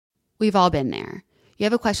We've all been there. You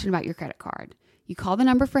have a question about your credit card. You call the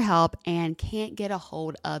number for help and can't get a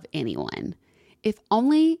hold of anyone. If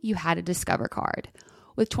only you had a Discover card.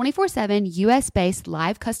 With 24/7 US-based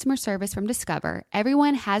live customer service from Discover,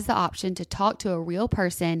 everyone has the option to talk to a real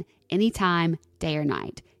person anytime, day or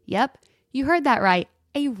night. Yep, you heard that right,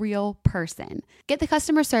 a real person. Get the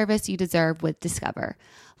customer service you deserve with Discover.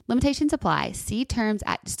 Limitations apply. See terms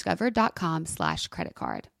at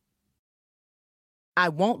discover.com/creditcard. I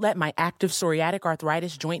won't let my active psoriatic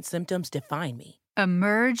arthritis joint symptoms define me.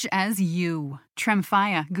 Emerge as you.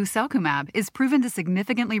 Tremfya guselkumab is proven to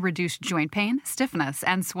significantly reduce joint pain, stiffness,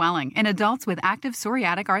 and swelling in adults with active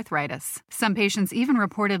psoriatic arthritis. Some patients even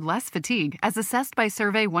reported less fatigue as assessed by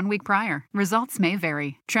survey 1 week prior. Results may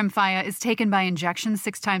vary. Tremfya is taken by injection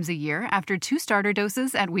 6 times a year after 2 starter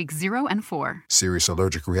doses at weeks 0 and 4. Serious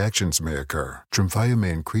allergic reactions may occur. Tremfya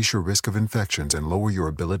may increase your risk of infections and lower your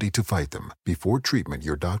ability to fight them. Before treatment,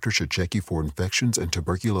 your doctor should check you for infections and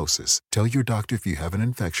tuberculosis. Tell your doctor if you have an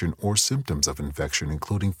infection or symptoms of infection,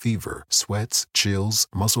 including fever, sweats, chills,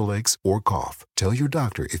 muscle aches, or cough. Tell your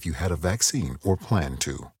doctor if you had a vaccine or plan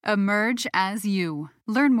to. Emerge as you.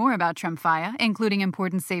 Learn more about Tremfya, including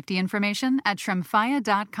important safety information, at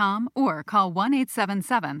tremfya.com or call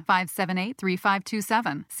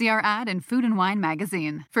 1-877-578-3527. See our ad in Food and Wine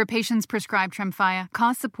magazine. For patients prescribed Tremfya,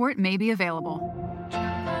 cost support may be available.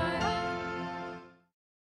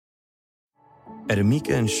 At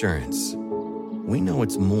Amica Insurance, we know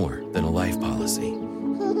it's more than a life policy.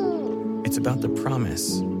 It's about the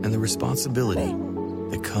promise and the responsibility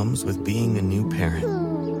that comes with being a new parent.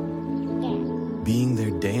 Being there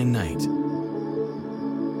day and night.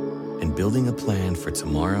 And building a plan for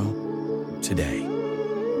tomorrow, today.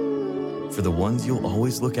 For the ones you'll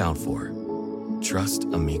always look out for, trust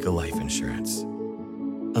Amica Life Insurance.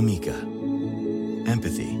 Amica.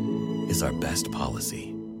 Empathy is our best policy.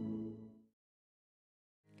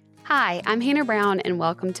 Hi, I'm Hannah Brown, and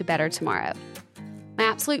welcome to Better Tomorrow. My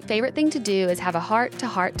absolute favorite thing to do is have a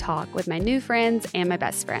heart-to-heart talk with my new friends and my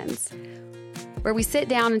best friends, where we sit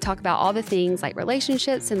down and talk about all the things like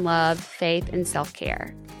relationships and love, faith, and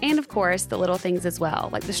self-care. And of course, the little things as well,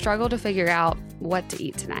 like the struggle to figure out what to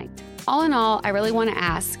eat tonight. All in all, I really want to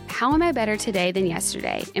ask, how am I better today than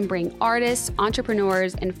yesterday? And bring artists,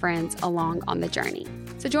 entrepreneurs, and friends along on the journey.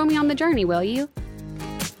 So join me on the journey, will you?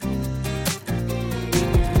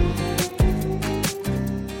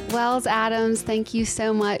 Wells Adams, thank you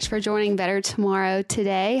so much for joining Better Tomorrow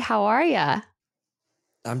today. How are you?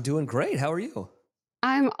 I'm doing great. How are you?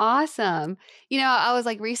 I'm awesome. You know, I was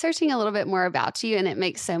like researching a little bit more about you, and it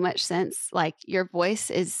makes so much sense. Like, your voice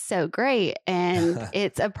is so great, and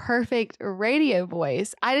it's a perfect radio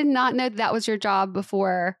voice. I did not know that was your job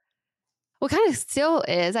before. Well, kind of still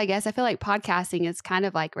is, I guess. I feel like podcasting is kind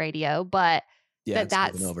of like radio, but yeah,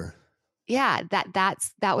 that's over. Yeah,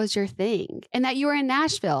 that was your thing. And that you were in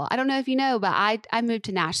Nashville. I don't know if you know, but I moved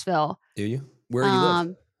to Nashville. Do you? Where do you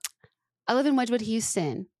live? I live in Wedgwood,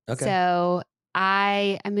 Houston. Okay. So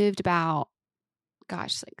I moved about, like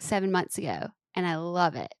 7 months ago, and I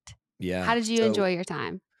love it. Yeah. How did you enjoy your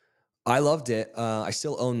time? I loved it. I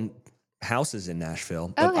still own houses in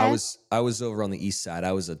Nashville, but Okay. I was over on the east side.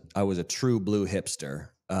 I was a true blue hipster.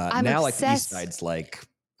 I'm now obsessed. like the east side's like,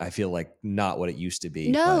 I feel like not what it used to be.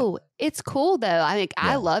 No, it's cool though. I mean,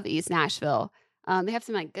 I Yeah. love East Nashville. They have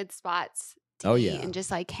some like good spots to eat and just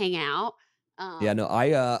like hang out. Yeah, no,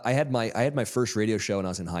 I had my first radio show when I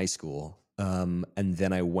was in high school. And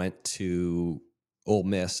then I went to Ole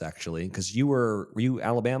Miss actually, because were you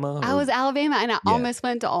Alabama? I was Alabama, and I almost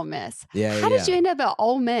went to Ole Miss. How did you end up at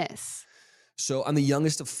Ole Miss? So I'm the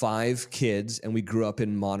youngest of 5 kids, and we grew up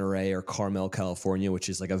in Monterey or Carmel, California, which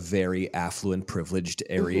is like a very affluent, privileged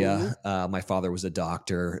area. Mm-hmm. My father was a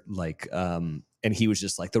doctor, and he was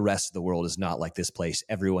just like, the rest of the world is not like this place.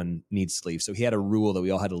 Everyone needs to leave. So he had a rule that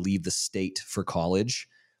we all had to leave the state for college.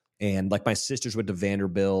 And like my sisters went to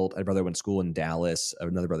Vanderbilt. My brother went to school in Dallas.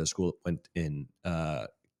 Another brother's school went in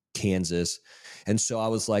Kansas. And so I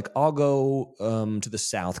was like, I'll go to the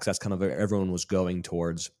South, because that's kind of where everyone was going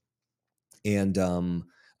towards. And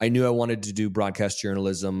I knew I wanted to do broadcast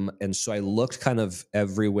journalism. And so I looked kind of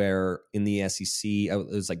everywhere in the SEC. It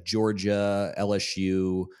was like Georgia,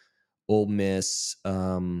 LSU, Ole Miss,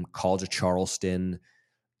 College of Charleston.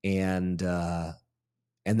 And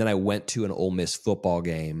then I went to an Ole Miss football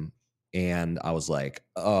game, and I was like,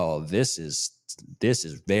 oh, this is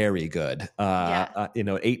very good. An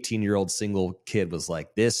 18-year-old single kid was like,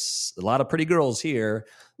 a lot of pretty girls here.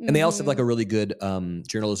 And they also have like a really good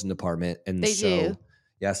journalism department. And they do.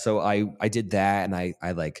 Yeah. So I did that, and I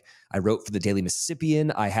wrote for the Daily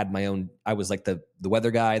Mississippian. I had my own. I was like the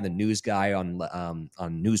weather guy, the news guy on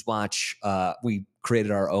Newswatch. We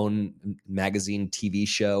created our own magazine TV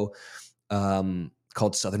show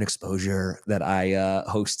called Southern Exposure that I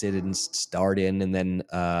hosted and starred in, and then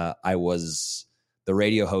I was the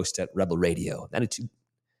radio host at Rebel Radio.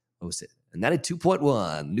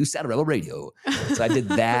 92.1 New Sound Rebel Radio. So I did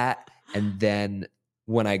that, and then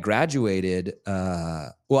when I graduated,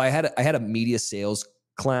 I had a media sales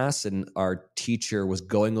class, and our teacher was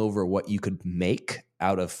going over what you could make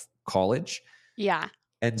out of college. Yeah.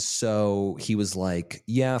 And so he was like,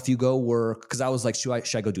 yeah, if you go work, because I was like, should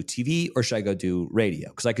I go do TV or should I go do radio?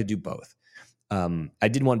 Because I could do both. I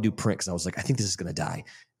didn't want to do print because I was like, I think this is going to die,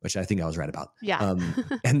 which I think I was right about. Yeah.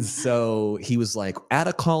 And so he was like, at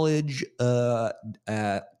a college,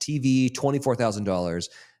 TV, $24,000.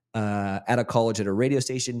 At a college at a radio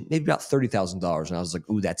station, maybe about $30,000. And I was like,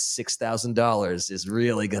 ooh, that's $6,000 is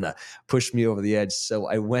really going to push me over the edge. So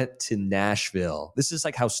I went to Nashville. This is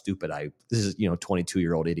like how stupid this is,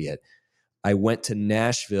 22-year-old idiot. I went to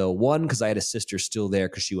Nashville, one, because I had a sister still there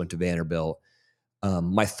because she went to Vanderbilt.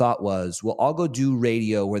 My thought was, well, I'll go do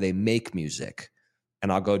radio where they make music,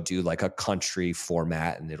 and I'll go do like a country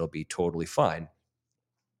format, and it'll be totally fine.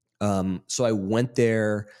 So I went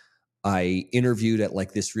there. I interviewed at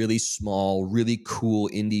like this really small, really cool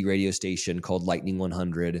indie radio station called Lightning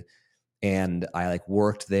 100. And I like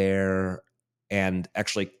worked there, and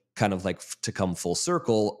actually kind of like to come full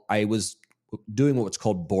circle, I was doing what's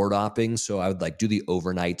called board hopping. So I would like do the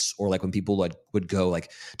overnights, or like when people would go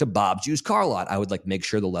like to Bob's Used Car Lot, I would like make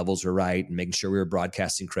sure the levels are right and making sure we were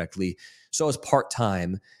broadcasting correctly. So I was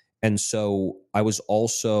part-time. And so I was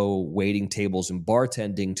also waiting tables and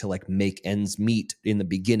bartending to like make ends meet in the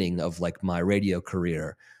beginning of like my radio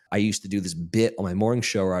career. I used to do this bit on my morning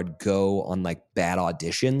show where I'd go on like bad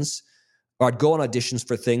auditions, or I'd go on auditions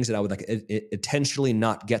for things and I would like intentionally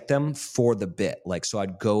not get them for the bit. Like, so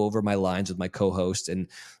I'd go over my lines with my co-host, and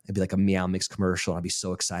it'd be like a Meow Mix commercial. I'd be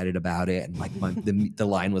so excited about it. And like the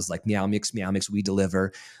line was like, Meow Mix, we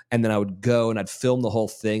deliver. And then I would go and I'd film the whole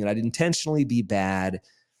thing, and I'd intentionally be bad.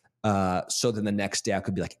 So then the next day I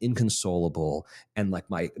could be like inconsolable, and like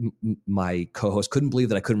my co-host couldn't believe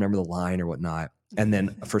that I couldn't remember the line or whatnot. And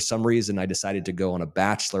then for some reason I decided to go on a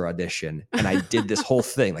Bachelor audition, and I did this whole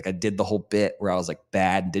thing. Like I did the whole bit where I was like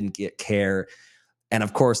bad and didn't care. And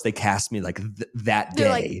of course they cast me like that day.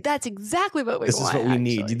 They're like, that's exactly what we want. This is what we actually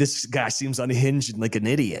need. This guy seems unhinged and like an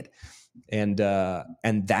idiot. And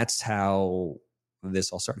that's how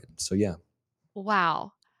this all started. So yeah.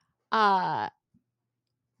 Wow.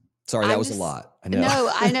 Sorry, that was a lot. I know.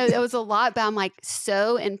 No, I know it was a lot, but I'm like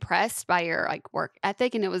so impressed by your like work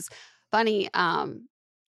ethic. And it was funny.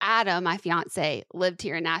 Adam, my fiance, lived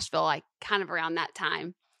here in Nashville, like kind of around that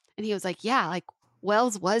time. And he was like, yeah, like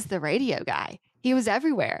Wells was the radio guy. He was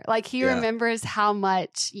everywhere. Like he remembers how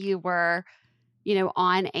much you were,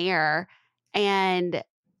 on air. And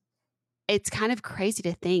it's kind of crazy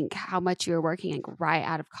to think how much you were working like right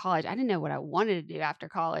out of college. I didn't know what I wanted to do after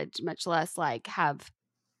college, much less like have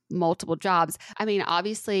multiple jobs. I mean,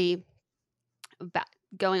 obviously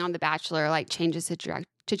going on The Bachelor like changes the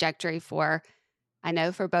trajectory for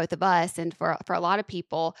both of us and for a lot of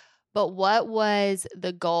people. But what was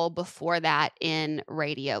the goal before that in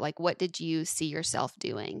radio? Like, what did you see yourself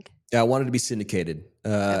doing? Yeah, I wanted to be syndicated.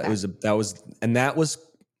 Okay. That was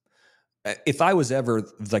if I was ever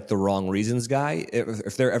like the wrong reasons guy,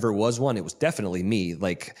 if there ever was one, it was definitely me.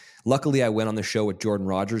 Like, luckily I went on the show with Jordan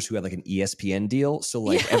Rogers, who had like an ESPN deal. So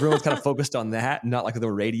like everyone's kind of focused on that, not like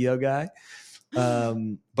the radio guy.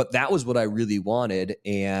 But that was what I really wanted.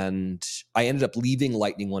 And I ended up leaving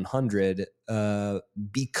Lightning 100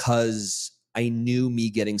 because I knew me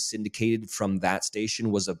getting syndicated from that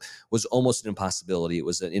station was almost an impossibility. It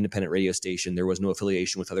was an independent radio station. There was no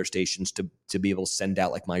affiliation with other stations to be able to send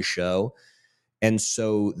out like my show. And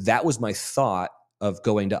so that was my thought of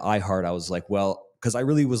going to iHeart. I was like, well, because I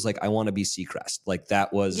really was like, I want to be Seacrest. Like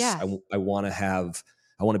that was, I want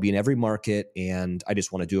to be in every market, and I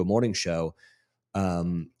just want to do a morning show.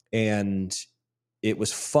 And it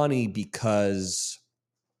was funny because,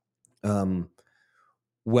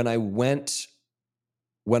 when I went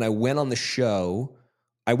on the show,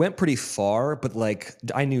 I went pretty far, but like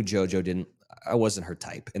I knew JoJo I wasn't her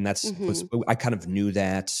type. And I kind of knew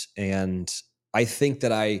that. And I think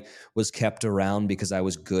that I was kept around because I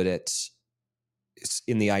was good at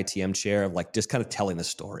in the ITM chair of like just kind of telling the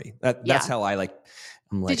story. That's how I'm like,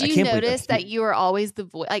 did you notice that you were always the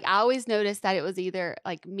voice? Like I always noticed that it was either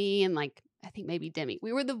like me and like, I think maybe Demi,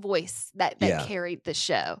 we were the voice that carried the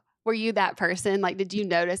show. Were you that person? Like, did you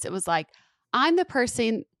notice it was like, I'm the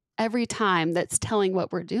person every time that's telling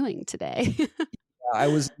what we're doing today. I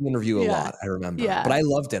was in the interview a Yeah. lot, I remember. Yeah. But I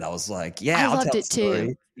loved it. I was like, I yeah, I'll loved tell it the story.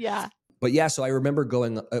 too. Yeah. But yeah, so I remember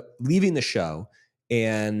leaving the show,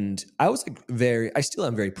 and I was like I still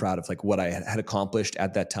am very proud of like what I had accomplished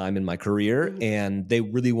at that time in my career. Mhm. And they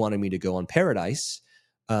really wanted me to go on Paradise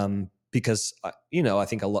because, I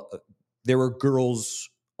think there were girls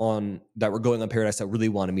that were going on Paradise that really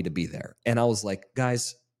wanted me to be there. And I was like,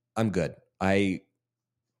 guys, I'm good.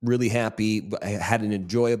 Really happy. I had an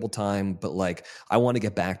enjoyable time, but like, I want to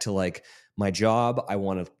get back to like my job.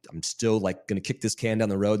 I'm still like going to kick this can down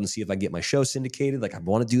the road and see if I get my show syndicated. Like I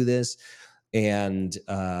want to do this. And,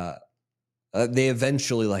 they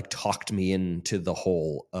eventually like talked me into the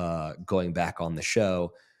whole, going back on the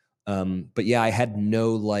show. But yeah, I had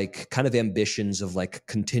no like kind of ambitions of like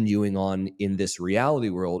continuing on in this reality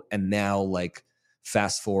world. And now like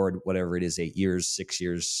fast forward, whatever it is, 8 years, 6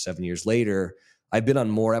 years, 7 years later, I've been on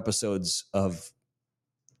more episodes of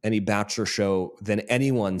any Bachelor show than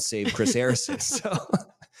anyone save Chris Harrison. So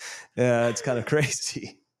it's kind of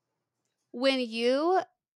crazy. When you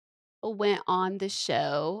went on the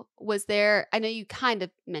show, I know you kind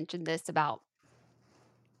of mentioned this about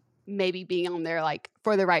maybe being on there like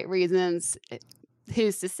for the right reasons,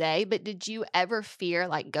 who's to say, but did you ever fear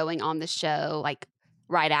like going on the show like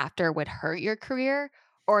right after would hurt your career?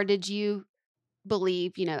 Or did you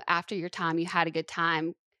believe, after your time, you had a good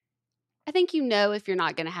time? I think if you're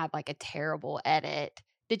not going to have like a terrible edit.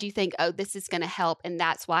 Did you think, oh, this is going to help? And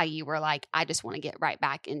that's why you were like, I just want to get right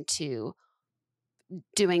back into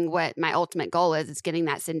doing what my ultimate goal is getting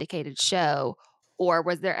that syndicated show? Or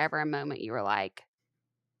was there ever a moment you were like,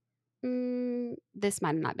 this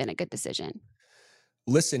might have not been a good decision?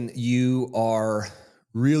 Listen, you are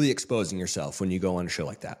really exposing yourself when you go on a show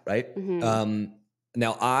like that, right? Mm-hmm.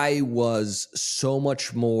 Now, I was so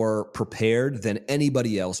much more prepared than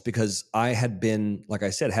anybody else because I had been, like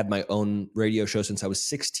I said, had my own radio show since I was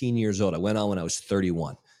 16 years old. I went on when I was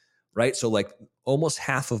 31, right? So like almost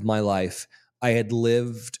half of my life, I had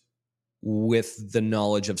lived with the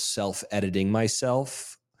knowledge of self-editing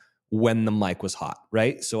myself when the mic was hot,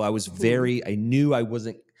 right? So I was I knew I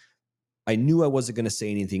wasn't going to say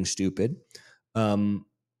anything stupid.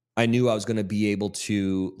 I knew I was going to be able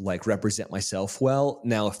to like represent myself well.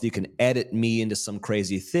 Now, if you can edit me into some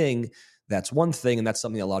crazy thing, that's one thing. And that's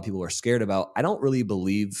something a lot of people are scared about. I don't really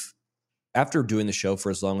believe, after doing the show for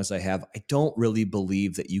as long as I have, I don't really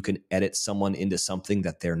believe that you can edit someone into something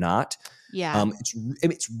that they're not. Yeah.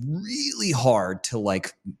 It's really hard to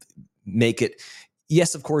like make it.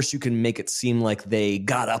 Yes, of course, you can make it seem like they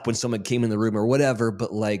got up when someone came in the room or whatever,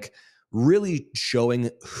 but like really showing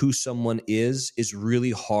who someone is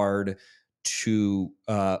really hard to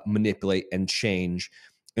manipulate and change.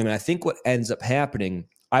 And I think what ends up happening,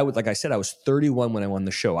 like I said, I was 31 when I won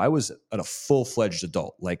the show. I was a full-fledged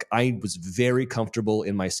adult. Like I was very comfortable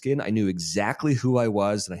in my skin. I knew exactly who I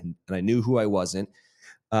was and I knew who I wasn't.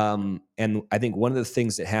 And I think one of the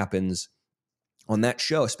things that happens on that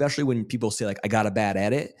show, especially when people say like, I got a bad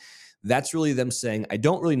edit, that's really them saying, I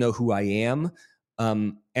don't really know who I am.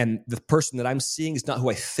 And the person that I'm seeing is not who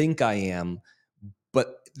I think I am.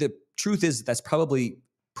 But the truth is that's probably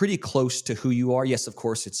pretty close to who you are. Yes, of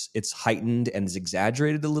course, it's heightened and is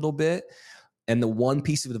exaggerated a little bit. And the one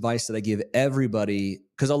piece of advice that I give everybody,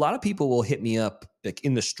 because a lot of people will hit me up like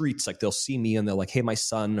in the streets, like they'll see me and they're like, hey, my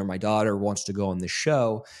son or my daughter wants to go on this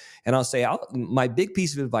show. And I'll say, my big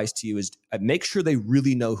piece of advice to you is make sure they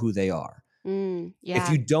really know who they are. Yeah. If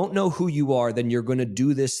you don't know who you are, then you're going to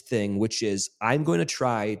do this thing, which is I'm going to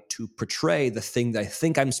try to portray the thing that I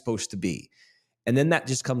think I'm supposed to be. And then that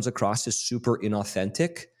just comes across as super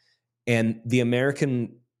inauthentic. And the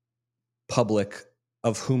American public,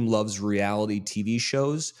 of whom loves reality TV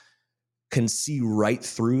shows, can see right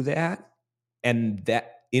through that. And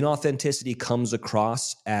that inauthenticity comes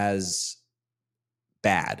across as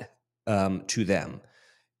bad to them.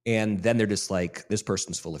 And then they're just like, this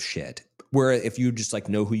person's full of shit. Where if you just like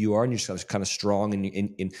know who you are and you're just kind of strong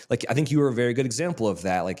and like, I think you were a very good example of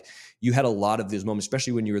that. Like you had a lot of these moments,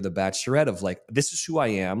 especially when you were the Bachelorette, of like, this is who I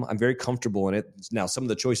am. I'm very comfortable in it. Now, some of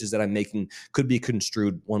the choices that I'm making could be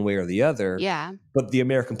construed one way or the other. Yeah. But the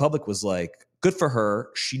American public was like, good for her.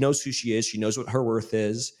 She knows who she is. She knows what her worth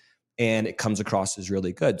is. And it comes across as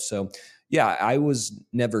really good. So yeah, I was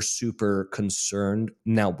never super concerned.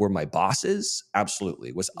 Now, were my bosses?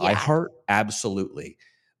 Absolutely. Was iHeart? Absolutely.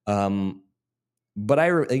 But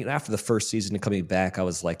after the first season of coming back, I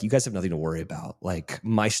was like, you guys have nothing to worry about. Like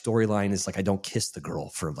my storyline is like, I don't kiss the girl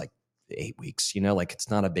for like 8 weeks, like it's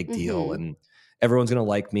not a big deal and everyone's going to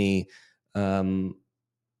like me. And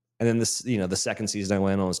And then this, the second season I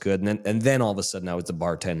went on was good. And then all of a sudden I was the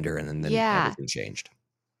bartender, and then everything changed.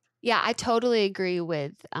 Yeah, I totally agree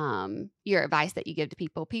with your advice that you give to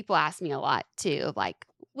people. People ask me a lot too of like,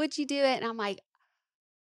 would you do it? And I'm like,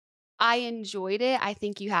 I enjoyed it. I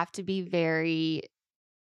think you have to be very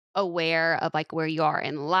aware of like where you are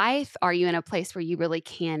in life. Are you in a place where you really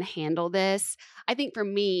can handle this? I think for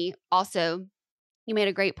me also, you made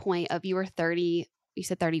a great point of you were 30, you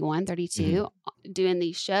said 31, 32, doing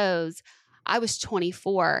these shows. I was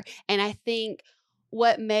 24. And I think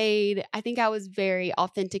I was very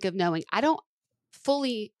authentic of knowing I'm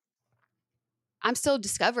still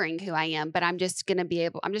discovering who I am, but I'm just going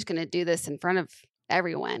to do this in front of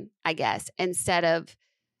everyone, I guess, instead of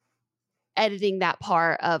editing that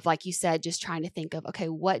part of, like you said, just trying to think of, okay,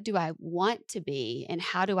 what do I want to be and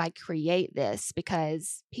how do I create this?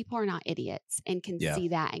 Because people are not idiots and can see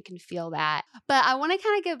that and can feel that. But I want to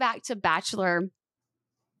kind of go back to Bachelor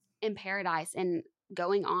in Paradise and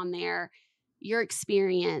going on there, your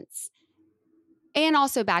experience, and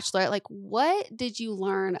also Bachelor. Like, what did you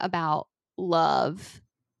learn about love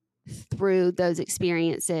through those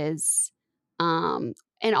experiences?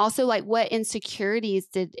 And also, like, what insecurities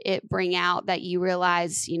did it bring out that you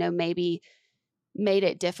realized, maybe made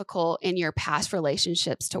it difficult in your past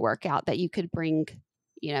relationships to work out that you could bring,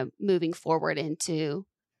 moving forward into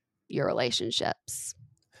your relationships?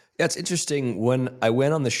 Yeah, it's interesting. When I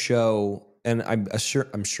went on the show, and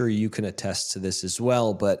I'm sure you can attest to this as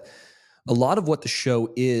well, but a lot of what the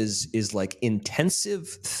show is like intensive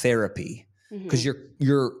therapy, because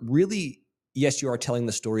you're really, yes, you are telling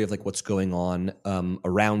the story of like what's going on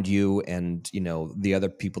around you and, the other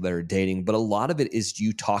people that are dating. But a lot of it is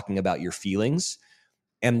you talking about your feelings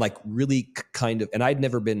and like really kind of, and I'd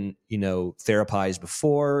never been, therapized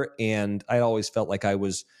before. And I always felt like I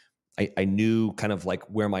knew kind of like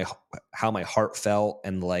how my heart felt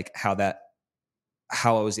and like how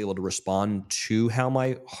I was able to respond to how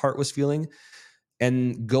my heart was feeling.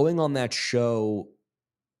 And going on that show,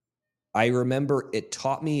 I remember it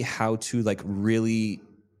taught me how to like really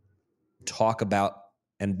talk about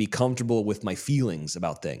and be comfortable with my feelings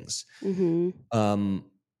about things.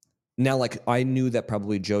 Now, like I knew that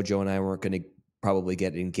probably JoJo and I weren't going to probably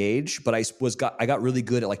get engaged, but I got really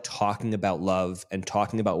good at like talking about love and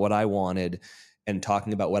talking about what I wanted and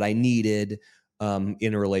talking about what I needed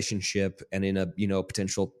in a relationship and in a,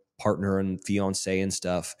 potential partner and fiance and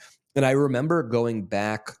stuff. And I remember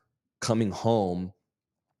coming home,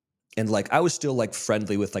 and like I was still like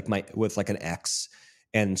friendly with like an ex,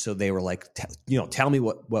 and so they were like, tell me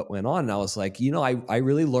what went on, and I was like, I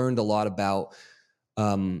really learned a lot about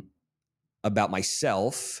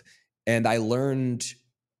myself, and I learned,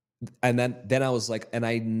 and then I was like, and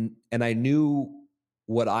I knew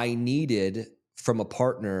what I needed from a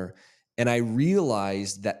partner, and I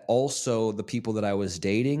realized that also the people that I was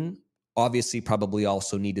dating obviously probably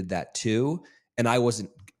also needed that too, and I wasn't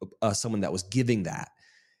someone that was giving that.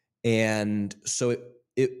 And so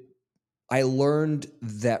I learned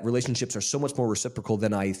that relationships are so much more reciprocal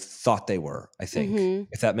than I thought they were, I think,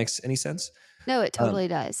 if that makes any sense. No, it totally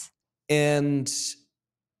does. And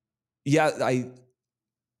yeah,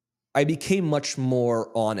 I became much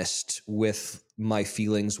more honest with my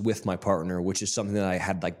feelings with my partner, which is something that I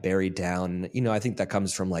had like buried down. I think that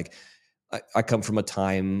comes from like, I come from a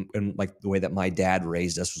time, and like the way that my dad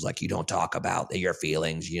raised us was like, you don't talk about your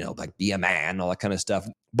feelings, like be a man, all that kind of stuff.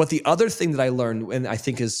 But the other thing that I learned, and I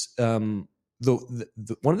think is one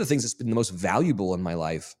of the things that's been the most valuable in my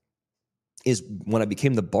life, is when I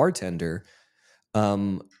became the bartender.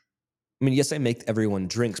 Yes, I make everyone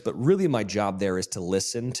drinks, but really my job there is to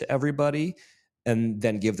listen to everybody and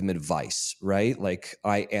then give them advice, right? Like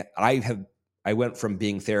I went from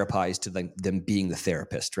being therapized to them being the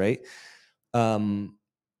therapist, right?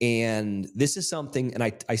 And this is something, and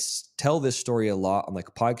I tell this story a lot on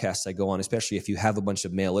like podcasts I go on, especially if you have a bunch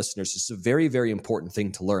of male listeners. It's a very, very important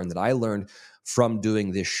thing to learn that I learned from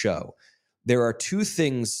doing this show. There are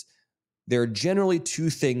generally two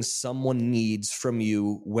things someone needs from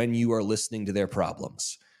you when you are listening to their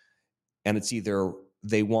problems. And it's either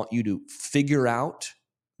they want you to figure out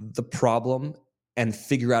the problem and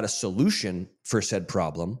figure out a solution for said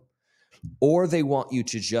problem, or they want you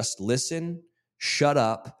to just listen, shut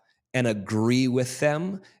up, and agree with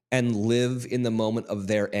them and live in the moment of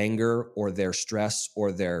their anger or their stress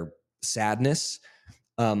or their sadness,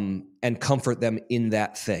 and comfort them in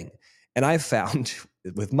that thing. And I've found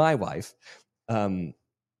with my wife, 9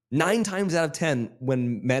 times out of 10,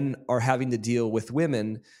 when men are having to deal with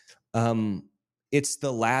women, it's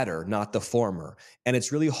the latter, not the former. And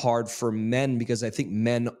it's really hard for men because I think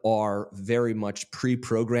men are very much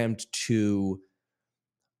pre-programmed to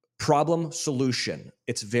problem, solution.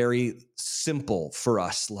 It's very simple for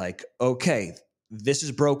us. Like, okay, this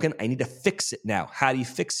is broken. I need to fix it now. How do you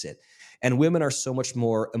fix it? And women are so much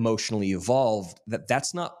more emotionally evolved that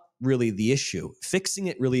that's not really the issue. Fixing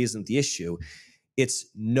it really isn't the issue. It's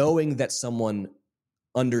knowing that someone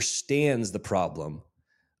understands the problem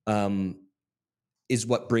is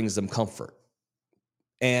what brings them comfort.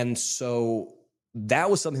 And so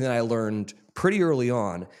that was something that I learned pretty early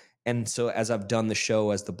on. And so as I've done the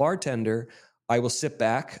show as the bartender, I will sit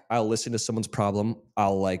back, I'll listen to someone's problem,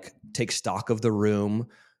 I'll like take stock of the room,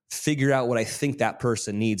 figure out what I think that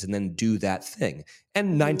person needs, and then do that thing.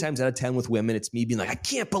 And 9 times out of 10 with women, it's me being like, I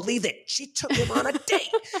can't believe it. She took him on a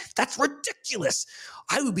date. That's ridiculous.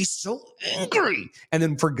 I would be so angry. And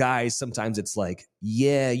then for guys, sometimes it's like,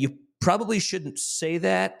 yeah, you probably shouldn't say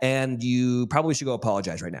that. And you probably should go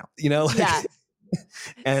apologize right now. You know? Like, Yeah.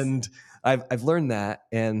 And I've learned that,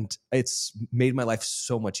 and it's made my life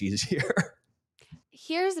so much easier.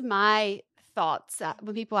 Here's my thoughts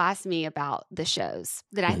when people ask me about the shows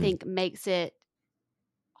that I think makes it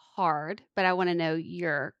hard, but I want to know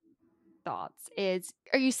your thoughts is,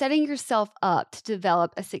 are you setting yourself up to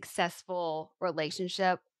develop a successful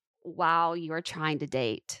relationship while you're trying to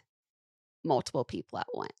date multiple people at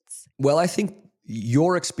once? Well, I think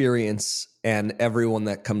your experience and everyone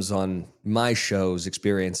that comes on my show's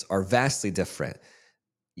experience are vastly different.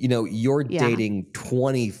 You know, you're dating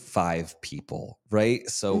 25 people, right?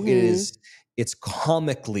 So it's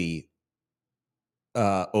comically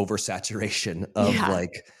oversaturation of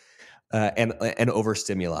like and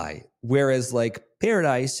overstimuli. Whereas like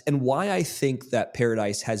Paradise, and why I think that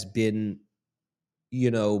Paradise has been, you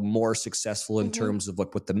know, more successful in terms of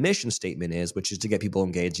what the mission statement is, which is to get people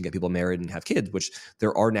engaged and get people married and have kids, which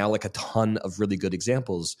there are now like a ton of really good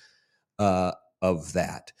examples of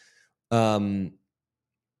that.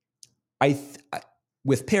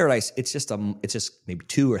 With Paradise, it's just maybe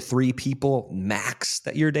 2 or 3 people max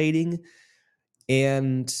that you're dating.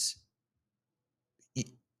 And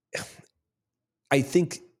I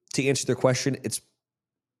think to answer their question,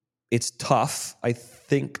 it's tough, I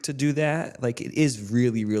think, to do that. Like, it is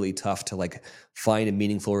really, really tough to like find a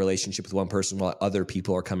meaningful relationship with one person while other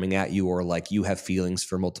people are coming at you, or like you have feelings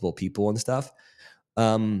for multiple people and stuff.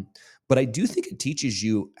 But I do think it teaches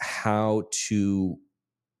you how to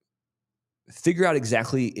figure out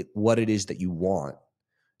exactly what it is that you want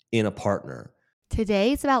in a partner.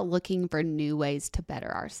 Today is about looking for new ways to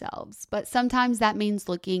better ourselves, but sometimes that means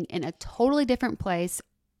looking in a totally different place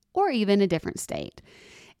or even a different state.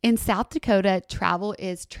 In South Dakota, travel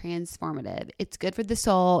is transformative. It's good for the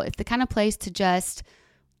soul. It's the kind of place to just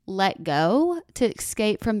let go, to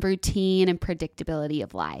escape from routine and predictability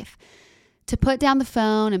of life, to put down the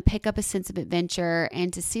phone and pick up a sense of adventure,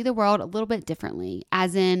 and to see the world a little bit differently,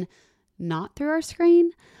 as in not through our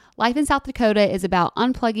screen. Life in South Dakota is about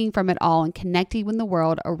unplugging from it all and connecting with the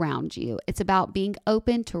world around you. It's about being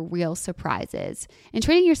open to real surprises and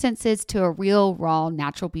treating your senses to a real, raw,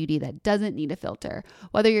 natural beauty that doesn't need a filter.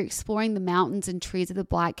 Whether you're exploring the mountains and trees of the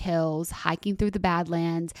Black Hills, hiking through the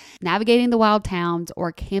Badlands, navigating the wild towns,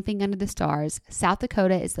 or camping under the stars, South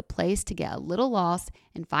Dakota is the place to get a little lost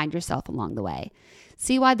and find yourself along the way.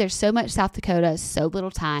 See why there's so much South Dakota, so little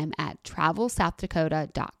time at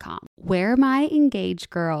travelsouthdakota.com. Where are my engaged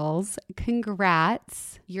girls?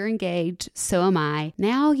 Congrats. You're engaged. So am I.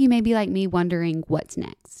 Now you may be like me wondering what's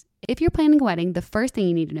next. If you're planning a wedding, the first thing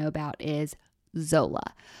you need to know about is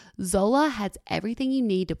Zola. Zola has everything you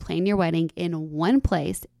need to plan your wedding in one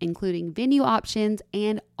place, including venue options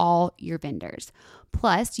and all your vendors.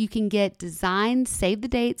 Plus, you can get designs, save the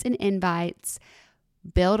dates and invites,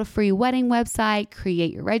 build a free wedding website,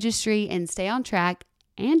 create your registry, and stay on track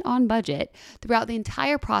and on budget throughout the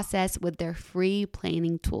entire process with their free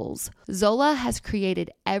planning tools. Zola has created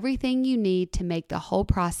everything you need to make the whole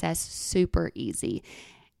process super easy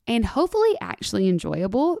and hopefully actually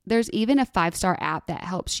enjoyable. There's even a 5-star app that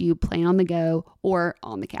helps you plan on the go or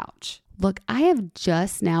on the couch. Look, I have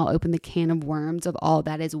just now opened the can of worms of all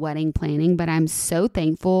that is wedding planning, but I'm so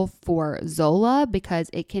thankful for Zola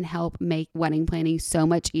because it can help make wedding planning so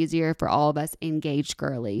much easier for all of us engaged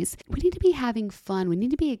girlies. We need to be having fun. We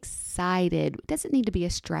need to be excited. It doesn't need to be a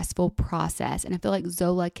stressful process. And I feel like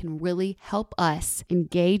Zola can really help us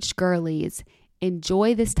engaged girlies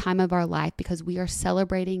enjoy this time of our life because we are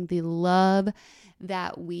celebrating the love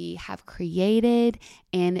that we have created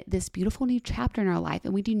and this beautiful new chapter in our life.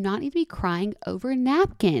 And we do not need to be crying over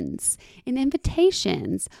napkins and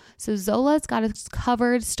invitations. So Zola's got us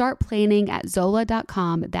covered. Start planning at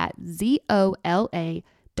Zola.com. That's ZOLA.com.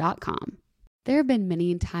 There have been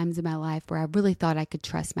many times in my life where I really thought I could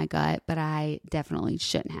trust my gut, but I definitely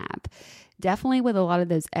shouldn't have. definitely with a lot of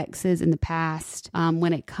those X's in the past,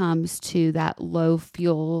 when it comes to that low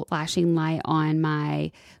fuel flashing light on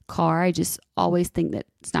my car, I just always think that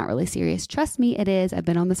it's not really serious. Trust me, it is. I've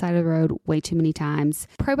been on the side of the road way too many times.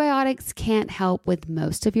 Probiotics can't help with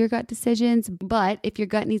most of your gut decisions, but if your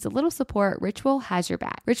gut needs a little support, Ritual has your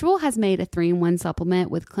back. Ritual has made a 3-in-1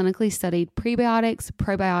 supplement with clinically studied prebiotics,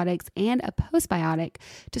 probiotics, and a postbiotic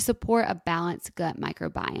to support a balanced gut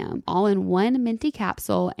microbiome, all in one minty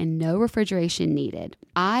capsule and no refrigeration needed.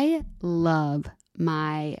 I love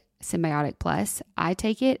my Symbiotic Plus. I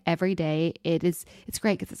take it every day. It's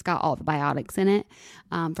great because it's got all the biotics in it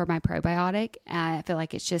for my probiotic. I feel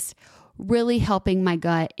like it's just really helping my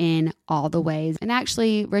gut in all the ways. And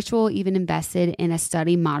actually, Ritual even invested in a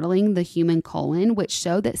study modeling the human colon, which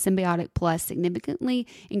showed that Symbiotic Plus significantly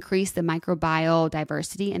increased the microbial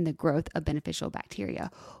diversity and the growth of beneficial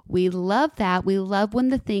bacteria. We love that. We love when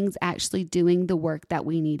the thing's actually doing the work that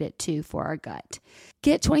we need it to for our gut.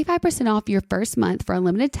 Get 25% off your first month for a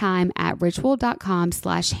limited time at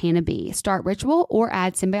ritual.com/HannahB. Start Ritual or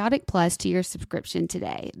add Symbiotic Plus to your subscription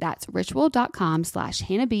today. That's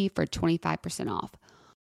ritual.com/HannahB for 25% off.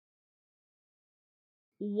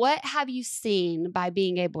 What have you seen by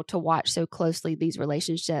being able to watch so closely these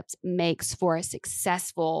relationships makes for a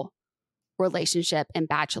successful relationship in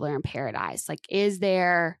Bachelor in Paradise? Like, is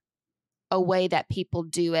there a way that people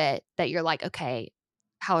do it that you're like, okay,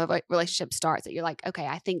 how a relationship starts, that you're like, okay,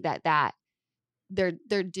 I think that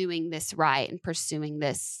they're doing this right and pursuing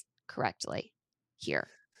this correctly here?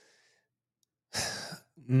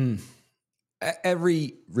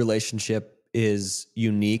 Every relationship is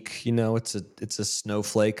unique. You know, it's a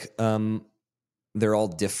snowflake. They're all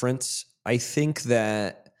different. I think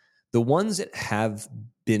that the ones that have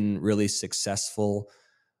been really successful,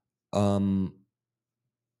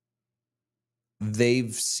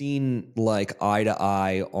 they've seen like eye to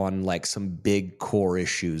eye on like some big core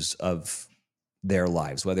issues of their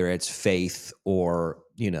lives, whether it's faith or,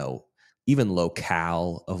 you know, even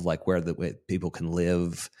locale of like where people can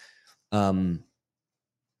live. And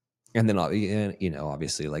then, you know,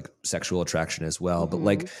 obviously like sexual attraction as well. Mm-hmm. But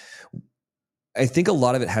like, I think a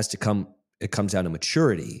lot of it comes down to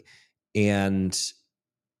maturity. And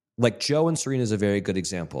like Joe and Serena is a very good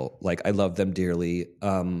example. Like, I love them dearly.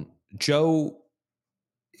 Joe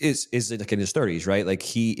is like in his 30s, right? Like,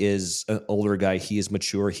 he is an older guy. He is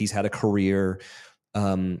mature. He's had a career.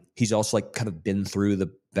 He's also like kind of been through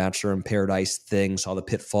the Bachelor in Paradise thing, saw the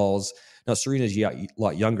pitfalls. Now, Serena's a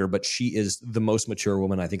lot younger, but she is the most mature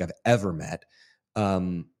woman I think I've ever met.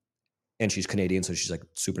 And she's Canadian, so she's like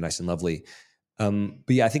super nice and lovely. But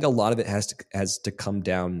yeah, I think a lot of it has to come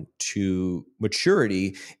down to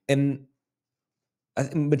maturity, and I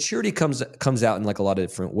think maturity comes out in like a lot of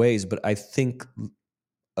different ways. But I think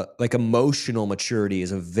like emotional maturity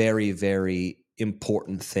is a very, very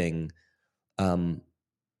important thing to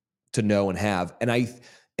know and have. And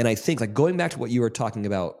I think, like, going back to what you were talking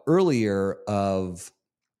about earlier of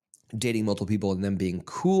dating multiple people and them being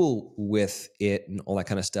cool with it and all that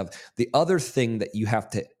kind of stuff, the other thing that you have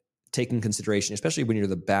to take in consideration, especially when you're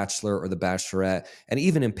the Bachelor or the Bachelorette, and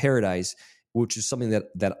even in Paradise, which is something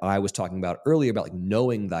that I was talking about earlier about like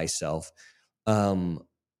knowing thyself.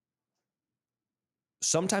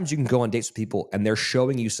 Sometimes you can go on dates with people and they're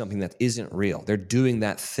showing you something that isn't real. They're doing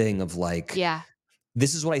that thing of like, Yeah,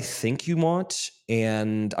 this is what I think you want,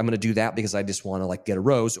 and I'm going to do that because I just want to like get a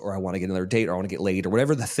rose, or I want to get another date, or I want to get laid, or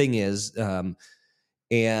whatever the thing is.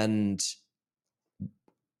 And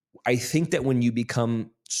I think that when you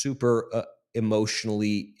become super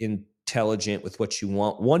emotionally intelligent with what you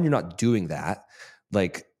want, one, you're not doing that.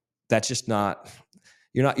 Like, that's just not,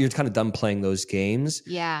 you're kind of done playing those games.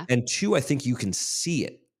 yeah, And two, I think you can see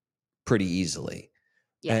it pretty easily.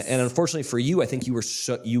 yes. And unfortunately for you, I think you were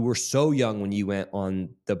so young when you went on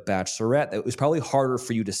The Bachelorette that it was probably harder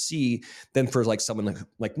for you to see than for like someone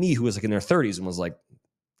like me who was like in their 30s and was like,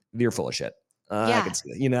 you're full of shit. I Yeah. can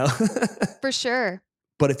see that, you know? For sure.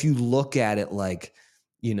 But if you look at it like,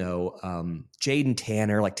 you know, Jade and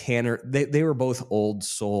Tanner, like Tanner, they were both old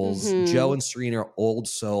souls. Mhm. Joe and Serena are old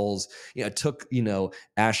souls. You know, it took, you know,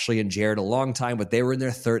 Ashley and Jared a long time, but they were in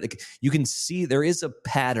their third. Like, you can see there is a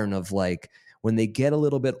pattern of like, when they get a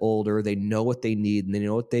little bit older, they know what they need and they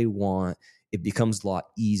know what they want. It becomes a lot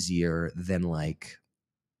easier than like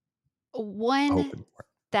hoping for.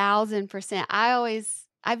 1,000%.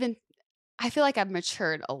 I feel like I've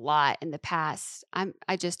matured a lot in the past.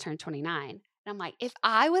 I just turned 29. And I'm like, if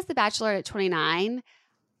I was the Bachelor at 29,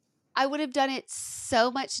 I would have done it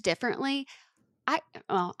so much differently. I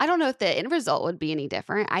don't know if the end result would be any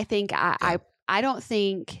different. I think I don't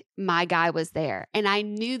think my guy was there. And I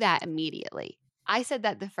knew that immediately. I said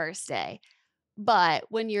that the first day. But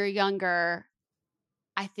when you're younger,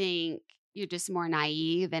 I think you're just more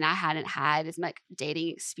naive, and I hadn't had as much dating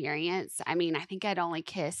experience. I mean, I think I'd only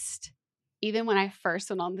kissed, even when I first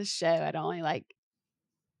went on the show, I'd only like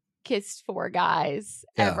kissed 4 guys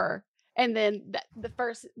ever. And then the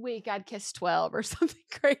first week I'd kissed 12 or something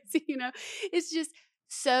crazy, you know. It's just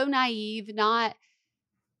so naive. Not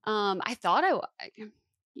I thought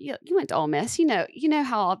you went to Ole Miss, you know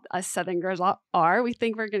how all us Southern girls are. We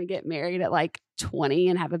think we're going to get married at like 20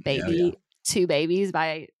 and have a baby, 2 babies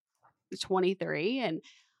by 23, and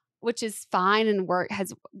which is fine and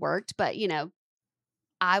has worked. But, you know,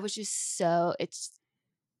 I was just to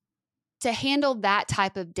handle that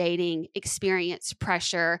type of dating experience,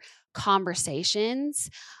 pressure, conversations.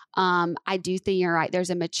 I do think you're right. There's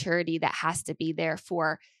a maturity that has to be there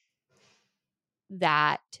for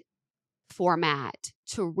that format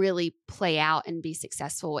to really play out and be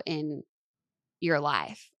successful in your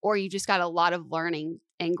life, or you just got a lot of learning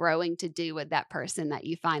and growing to do with that person that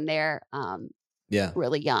you find there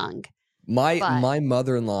really young. My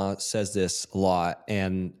mother-in-law says this a lot,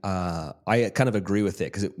 and I kind of agree with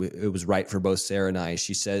it because it was right for both Sarah and I.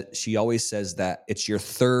 She always says that it's your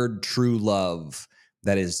third true love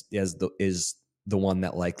that is the one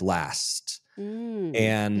that like lasts.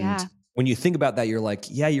 And when you think about that, you're like,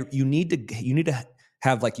 yeah, you need to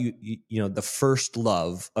have like you know the first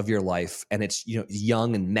love of your life, and it's, you know,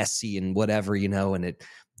 young and messy and whatever, you know, and it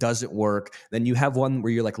doesn't work. Then you have one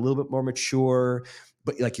where you're like a little bit more mature,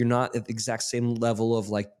 but like you're not at the exact same level of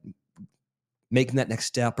like making that next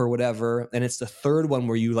step or whatever. And it's the third one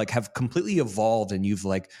where you like have completely evolved and you've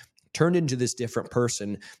like turned into this different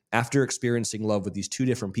person after experiencing love with these 2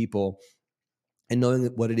 different people and knowing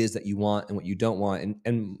what it is that you want and what you don't want.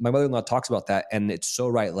 And my mother-in-law talks about that, and it's so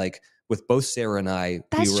right. Like with both Sarah and I,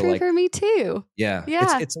 that's we were true like, for me too. Yeah.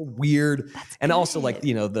 It's a weird, that's and good. Also like,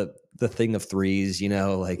 you know, the thing of 3s, you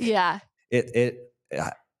know, like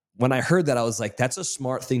when I heard that, I was like, that's a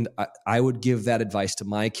smart thing. I would give that advice to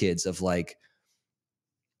my kids of like,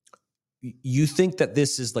 you think that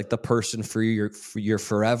this is like the person for your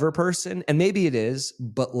forever person. And maybe it is,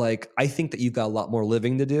 but like, I think that you've got a lot more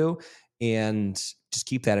living to do, and just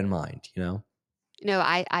keep that in mind, you know? No,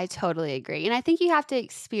 I totally agree. And I think you have to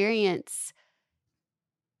experience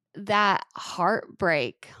that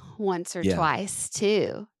heartbreak once or twice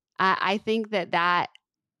too. I think that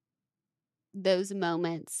those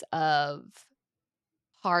moments of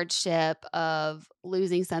hardship, of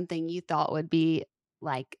losing something you thought would be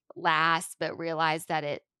like last, but realize that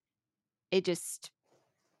it just,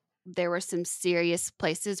 there were some serious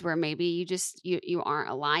places where maybe you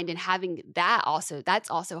aren't aligned, and having that also,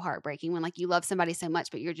 that's also heartbreaking when like you love somebody so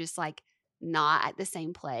much, but you're just like not at the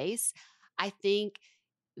same place. I think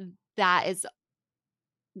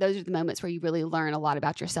those are the moments where you really learn a lot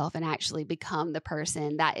about yourself and actually become the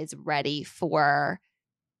person that is ready for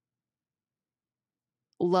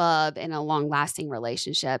love and a long lasting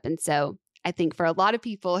relationship. And so I think for a lot of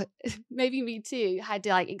people, maybe me too, had to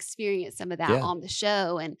like experience some of that on the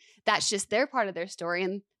show, and that's just their part of their story,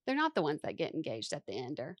 and they're not the ones that get engaged at the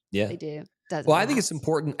end, or they do. Well, I think it's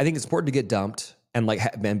important. I think it's important to get dumped and like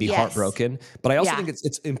and be heartbroken, but I also think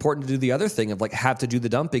it's important to do the other thing of like have to do the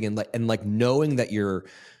dumping and like knowing that you're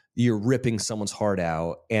ripping someone's heart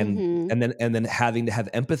out, and then having to have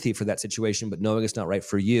empathy for that situation, but knowing it's not right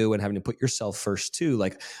for you and having to put yourself first too.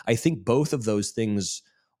 Like I think both of those things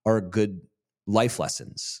are good life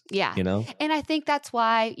lessons. Yeah. You know? And I think that's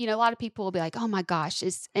why, you know, a lot of people will be like, oh my gosh,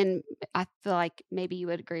 and I feel like maybe you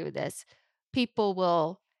would agree with this. People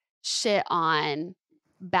will shit on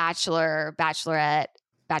Bachelor, Bachelorette,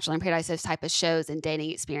 Bachelor in Paradise, those type of shows and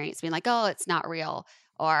dating experience, being like, oh, it's not real.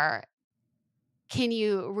 Or can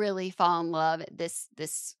you really fall in love at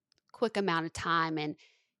this quick amount of time? And,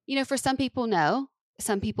 you know, for some people, no.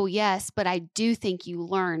 Some people, yes. But I do think you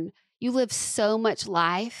live so much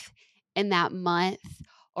life in that month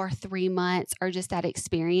or 3 months, or just that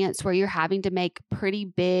experience where you're having to make pretty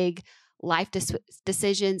big life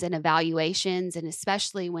decisions and evaluations. And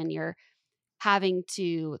especially when you're having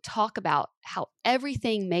to talk about how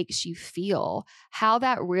everything makes you feel, how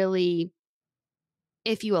that really,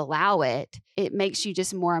 if you allow it, it makes you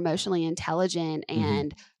just more emotionally intelligent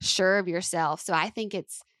and sure of yourself. So I think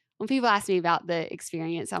it's, when people ask me about the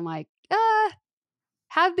experience, I'm like,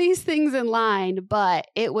 have these things in line. But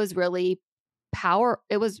it was really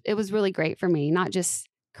it was really great for me, not just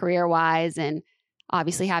career wise and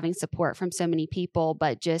obviously having support from so many people,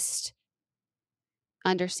 but just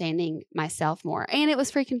understanding myself more. And it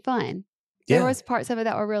was freaking fun. There was parts of it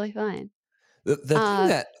that were really fun.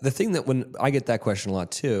 The thing that when I get that question a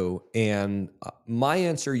lot too, and my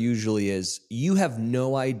answer usually is you have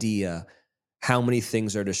no idea how many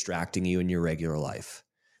things are distracting you in your regular life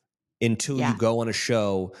until you go on a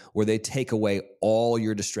show where they take away all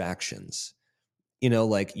your distractions.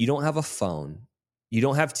 Like you don't have a phone, you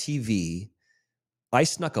don't have TV. I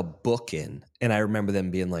snuck a book in and I remember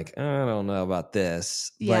them being like, I don't know about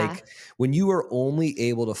this. Yeah. Like when you are only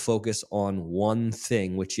able to focus on one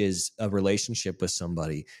thing, which is a relationship with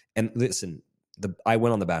somebody. And listen, I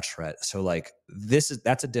went on The Bachelorette. So like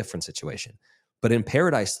that's a different situation. But in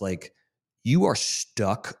Paradise, like you are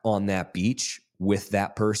stuck on that beach with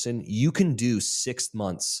that person. You can do 6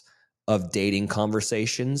 months of dating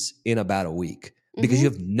conversations in about a week. Because you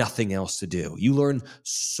have nothing else to do. You learn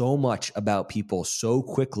so much about people so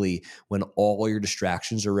quickly when all your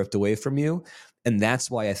distractions are ripped away from you. And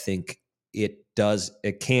that's why I think it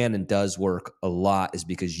can and does work a lot, is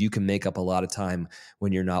because you can make up a lot of time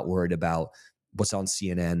when you're not worried about what's on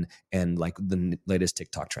CNN and like the latest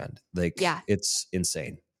TikTok trend. Like, it's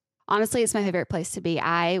insane. Honestly, it's my favorite place to be.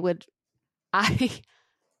 I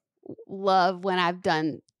love when I've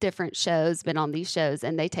done different shows, been on these shows,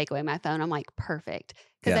 and they take away my phone. I'm like, perfect.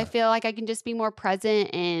 Because I feel like I can just be more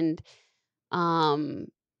present. And for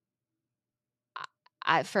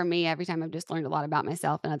me, every time I've just learned a lot about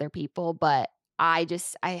myself and other people. But I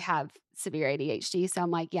have severe ADHD. So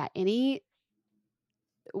I'm like, any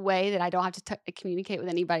way that I don't have to communicate with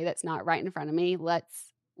anybody that's not right in front of me,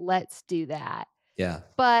 let's do that. Yeah.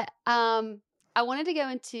 But I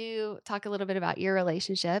wanted to talk a little bit about your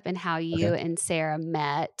relationship and how you and Sarah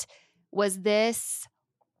met.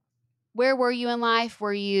 Where were you in life?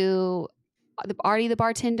 Were you already the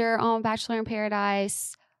bartender on Bachelor in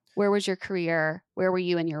Paradise? Where was your career? Where were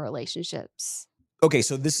you in your relationships? Okay,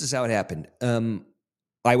 so this is how it happened.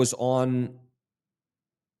 I was on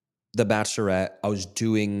The Bachelorette. I was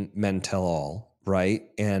doing Men Tell All, right?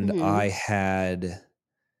 And I had...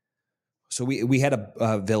 So we had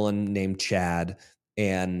a villain named Chad,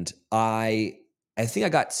 and I think I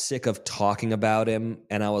got sick of talking about him,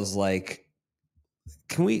 and I was like,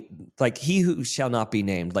 can we, like, he who shall not be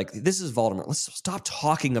named, like, this is Voldemort. Let's stop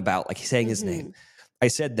talking about, like, saying his name. I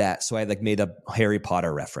said that, so I, like, made a Harry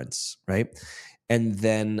Potter reference, right? And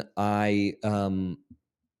then one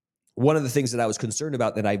of the things that I was concerned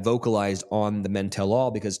about that I vocalized on the Men Tell All,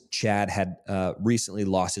 because Chad had recently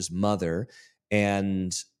lost his mother,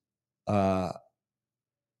 and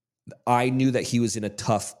I knew that he was in a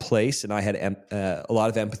tough place, and I had a lot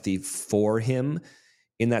of empathy for him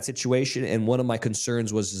in that situation. And one of my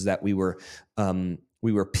concerns was that we were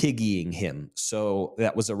piggying him. So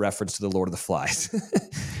that was a reference to the Lord of the Flies.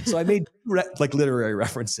 So I made like literary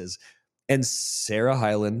references, and Sarah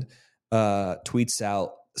Hyland tweets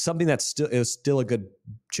out something that's still a good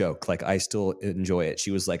joke. Like, I still enjoy it.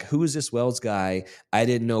 She was like, "Who is this Wells guy? I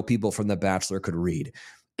didn't know people from The Bachelor could read."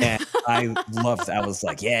 And I loved that. I was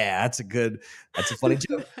like, yeah, that's a funny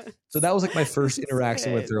joke. So that was like my first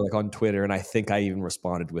interaction with her, like on Twitter. And I think I even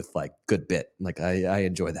responded with like, good bit. Like, I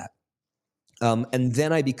enjoy that. And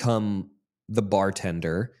then I become the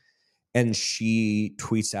bartender, and she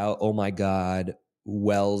tweets out, "Oh my God,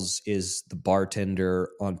 Wells is the bartender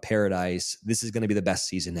on Paradise. This is going to be the best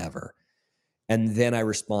season ever." And then I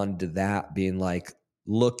responded to that being like,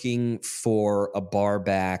 looking for a bar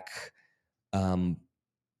back,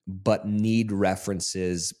 but need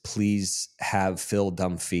references. Please have Phil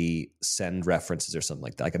Dunphy send references or something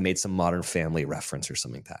like that. Like, I made some Modern Family reference or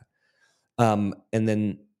something like that. And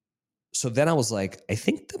then I was like, I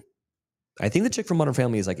think the chick from Modern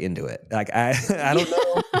Family is like into it. Like, I don't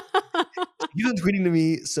know. She was tweeting to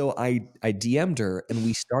me. So I DM'd her, and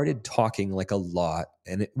we started talking like a lot,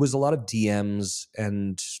 and it was a lot of DMs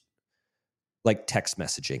and like text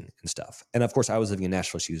messaging and stuff. And of course I was living in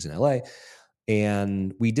Nashville. She was in LA.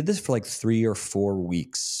 And we did this for like 3 or 4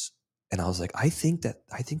 weeks. And I was like, I think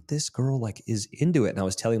this girl like is into it. And I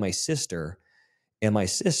was telling my sister, and my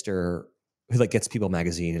sister, who like gets People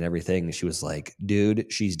magazine and everything, she was like,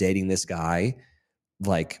 dude, she's dating this guy.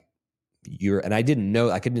 Like, and I didn't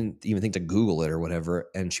know, I couldn't even think to Google it or whatever.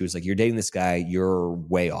 And she was like, you're dating this guy. You're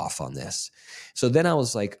way off on this. So then I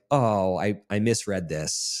was like, oh, I misread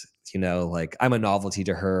this, like, I'm a novelty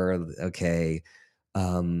to her. Okay.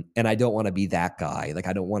 And I don't want to be that guy. Like,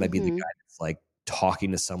 I don't want to be the guy that's like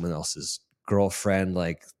talking to someone else's girlfriend.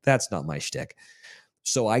 Like, that's not my shtick.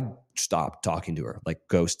 So I stopped talking to her, like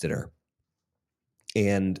ghosted her.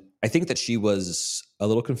 And I think that she was a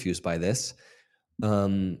little confused by this.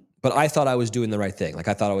 But I thought I was doing the right thing. Like,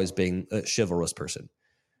 I thought I was being a chivalrous person.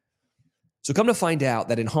 So come to find out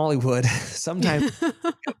that in Hollywood, sometimes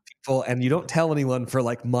people and you don't tell anyone for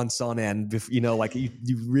like months on end. You know, like you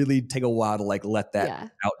really take a while to like let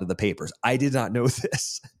that out to the papers. I did not know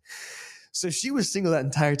this. So she was single that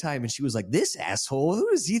entire time, and she was like, "This asshole,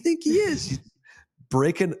 who does he think he is? He's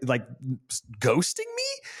breaking, like, ghosting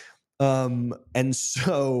me." And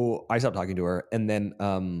so I stopped talking to her, and then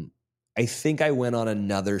I think I went on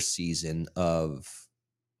another season of.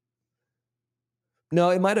 No,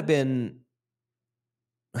 it might have been.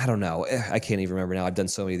 I don't know. I can't even remember now. I've done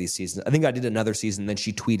so many of these seasons. I think I did another season. Then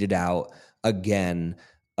she tweeted out again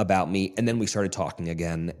about me, and then we started talking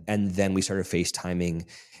again, and then we started FaceTiming.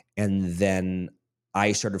 And then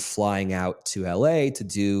I started flying out to LA to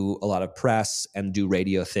do a lot of press and do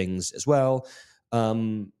radio things as well,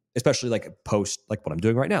 especially like post, like what I'm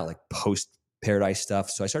doing right now, like post Paradise stuff.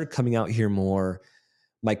 So I started coming out here more.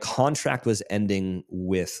 My contract was ending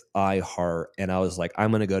with iHeart, and I was like,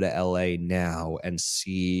 I'm going to go to LA now and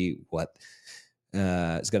see what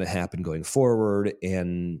is going to happen going forward.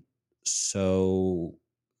 And so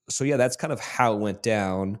yeah, that's kind of how it went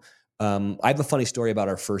down. I have a funny story about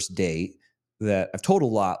our first date that I've told a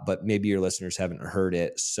lot, but maybe your listeners haven't heard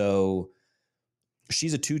it. So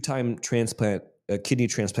she's a 2-time kidney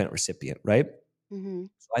transplant recipient, right? Mm-hmm.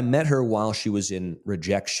 So I met her while she was in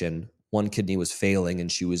rejection. One kidney was failing,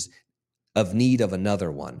 and she was of need of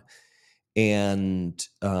another one. And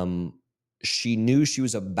she knew she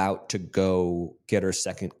was about to go get her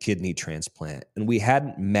second kidney transplant, and we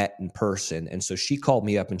hadn't met in person. And so she called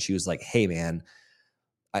me up, and she was like, "Hey, man."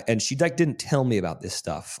 And she like didn't tell me about this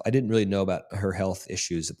stuff. I didn't really know about her health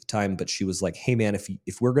issues at the time, but she was like, "Hey man,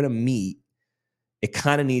 if we're going to meet, it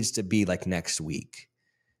kind of needs to be like next week."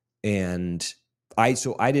 And I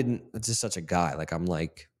didn't, it's just such a guy. Like, I'm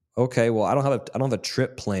like, okay, well, I don't have a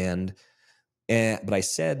trip planned. But I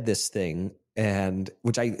said this thing, and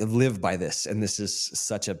which I live by this, and this is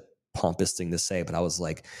such a pompous thing to say, but I was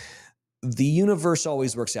like, the universe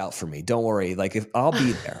always works out for me. Don't worry. Like, if I'll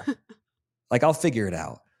be there, like I'll figure it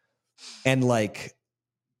out. And like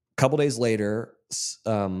a couple days later,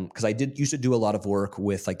 because I used to do a lot of work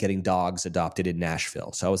with like getting dogs adopted in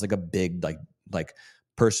Nashville. So I was like a big like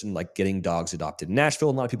person like getting dogs adopted in Nashville.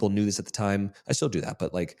 A lot of people knew this at the time. I still do that,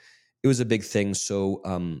 but like it was a big thing.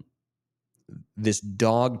 So this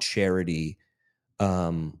dog charity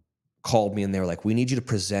called me, and they were like, "We need you to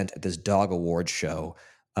present at this dog award show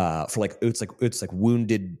for like it's like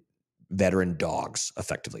wounded veteran dogs,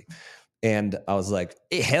 effectively." And I was like,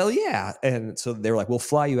 hell yeah. And so they were like, "We'll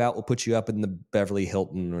fly you out. We'll put you up in the Beverly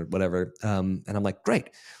Hilton or whatever." And I'm like,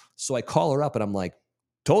 great. So I call her up, and I'm like,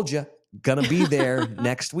 "Told you, gonna be there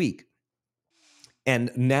next week."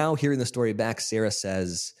 And now hearing the story back, Sarah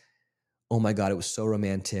says, "Oh my God, it was so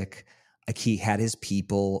romantic. Like he had his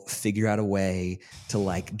people figure out a way to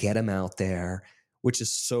like get him out there," which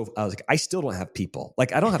is so, I was like, I still don't have people.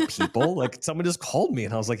 Like, I don't have people. Like, someone just called me,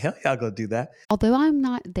 and I was like, hell yeah, I'll go do that. Although I'm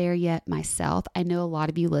not there yet myself, I know a lot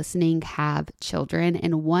of you listening have children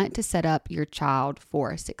and want to set up your child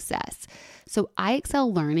for success. So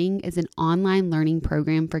IXL Learning is an online learning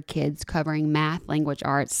program for kids covering math, language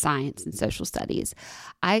arts, science, and social studies.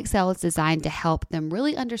 IXL is designed to help them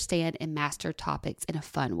really understand and master topics in a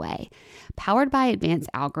fun way. Powered by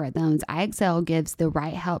advanced algorithms, IXL gives the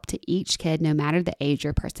right help to each kid no matter the age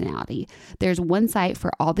or personality. There's one site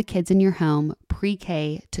for all the kids in your home,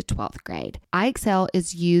 pre-K to 12th grade. IXL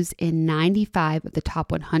is used in 95 of the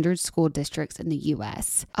top 100 school districts in the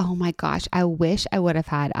U.S. Oh my gosh, I wish I would have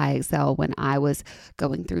had IXL when I was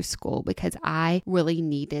going through school, because I really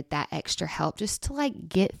needed that extra help just to like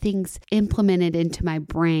get things implemented into my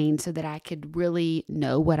brain so that I could really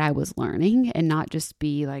know what I was learning and not just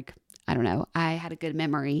be like, I don't know, I had a good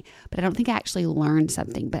memory, but I don't think I actually learned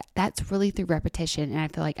something. But that's really through repetition. And I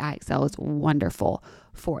feel like IXL is wonderful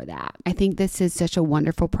for that. I think this is such a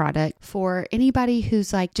wonderful product for anybody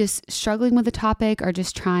who's like just struggling with a topic or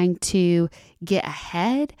just trying to get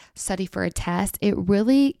ahead, study for a test. It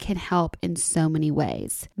really can help in so many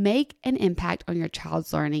ways. Make an impact on your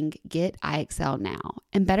child's learning. Get IXL now.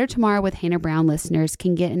 And Better Tomorrow with Hannah Brown listeners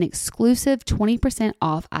can get an exclusive 20%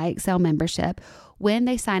 off IXL membership when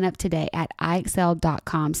they sign up today at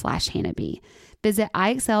IXL.com/HannahB. Visit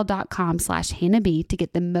IXL.com/HannahB to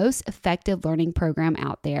get the most effective learning program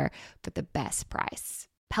out there for the best price.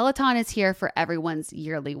 Peloton is here for everyone's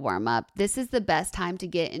yearly warm-up. This is the best time to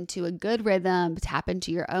get into a good rhythm, tap into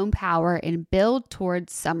your own power, and build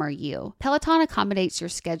towards summer you. Peloton accommodates your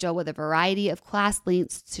schedule with a variety of class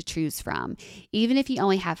lengths to choose from. Even if you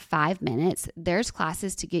only have 5 minutes, there's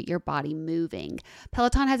classes to get your body moving.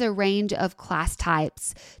 Peloton has a range of class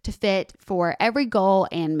types to fit for every goal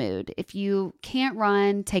and mood. If you can't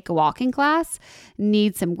run, take a walking class.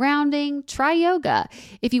 Need some grounding? Try yoga.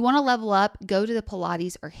 If you want to level up, go to the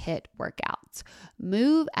Pilates or HIIT workouts.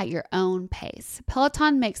 Move at your own pace.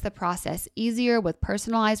 Peloton makes the process easier with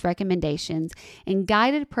personalized recommendations and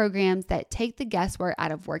guided programs that take the guesswork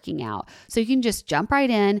out of working out, so you can just jump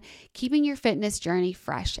right in, keeping your fitness journey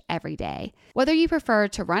fresh every day. Whether you prefer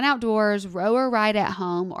to run outdoors, row or ride at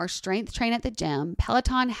home, or strength train at the gym,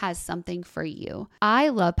 Peloton has something for you. I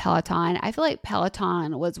love Peloton. I feel like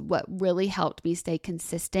Peloton was what really helped me stay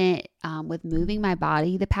consistent with moving my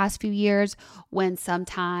body the past few years, when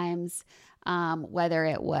sometimes whether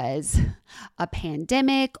it was a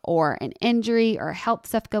pandemic or an injury or health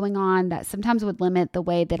stuff going on that sometimes would limit the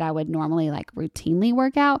way that I would normally routinely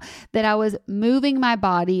work out, that I was moving my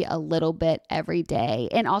body a little bit every day,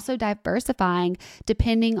 and also diversifying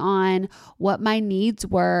depending on what my needs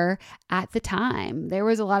were at the time. There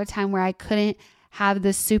was a lot of time where I couldn't have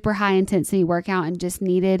this super high intensity workout and just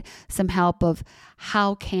needed some help of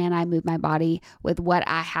how can I move my body with what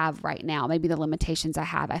I have right now, maybe the limitations I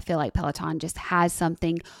have. I feel like Peloton just has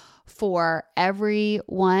something for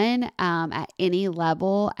everyone at any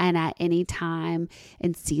level and at any time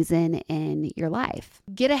and season in your life.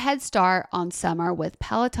 Get a head start on summer with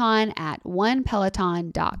Peloton at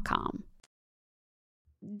onepeloton.com.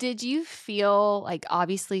 Did you feel like,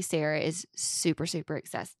 obviously Sarah is super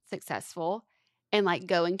successful, and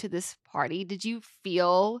going to this party, did you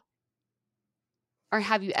feel, or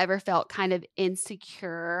have you ever felt kind of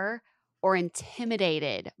insecure or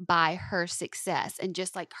intimidated by her success and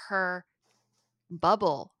just her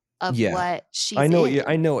bubble of what she's I know in?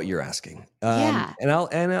 I know what you're asking. Yeah.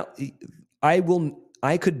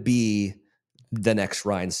 I could be the next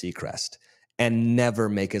Ryan Seacrest and never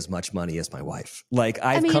make as much money as my wife.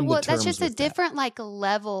 I've come to terms that's just a with different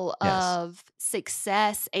level of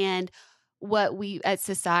success and what we as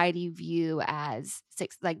society view as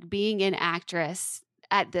being an actress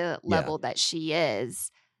at the level that she is.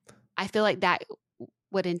 I feel like that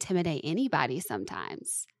would intimidate anybody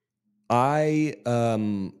sometimes. I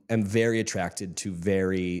am very attracted to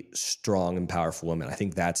very strong and powerful women. I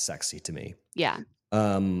think that's sexy to me. Yeah.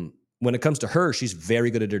 When it comes to her, she's very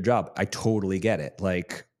good at her job. I totally get it.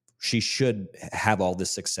 She should have all this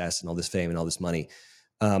success and all this fame and all this money.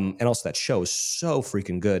 And also that show is so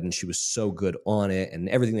freaking good, and she was so good on it, and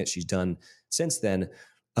everything that she's done since then.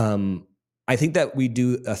 I think that we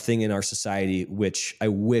do a thing in our society which I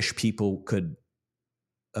wish people could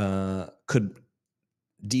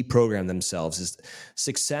deprogram themselves, is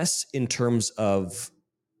success in terms of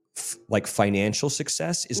financial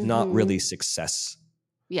success is not really success.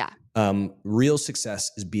 Yeah. Real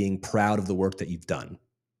success is being proud of the work that you've done.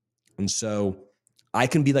 And so I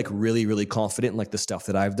can be really, really confident in the stuff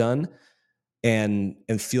that I've done and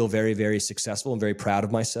feel very, very successful and very proud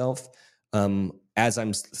of myself. As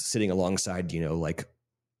I'm sitting alongside,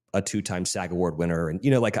 a 2-time SAG Award winner. And,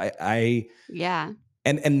 yeah.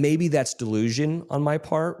 And maybe that's delusion on my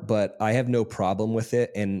part, but I have no problem with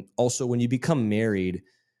it. And also when you become married,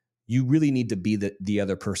 you really need to be the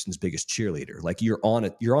other person's biggest cheerleader. You're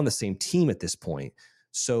on the same team at this point.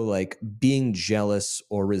 So being jealous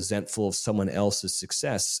or resentful of someone else's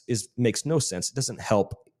success makes no sense. It doesn't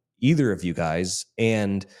help either of you guys.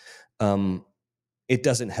 And it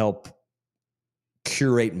doesn't help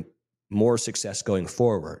curate more success going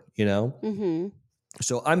forward, Mm-hmm.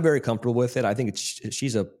 So I'm very comfortable with it. I think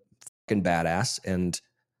she's a fucking badass, and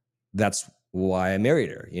that's why I married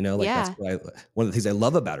her, that's why one of the things I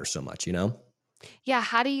love about her so much, Yeah.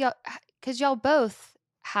 How do you, because y'all both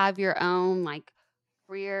have your own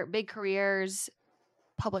big careers,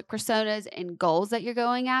 public personas, and goals that you're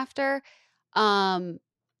going after. But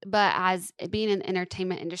as being in the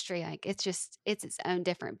entertainment industry, it's its own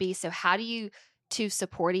different beast. So how do you two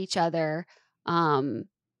support each other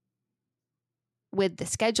with the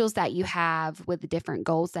schedules that you have, with the different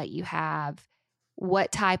goals that you have?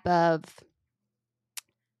 What type of,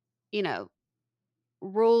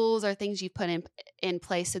 rules or things you've put in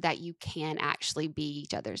place so that you can actually be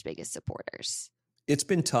each other's biggest supporters? It's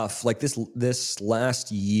been tough. This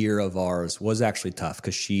last year of ours was actually tough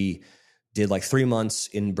because she did 3 months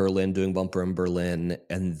in Berlin doing Bumper in Berlin.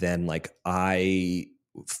 And then I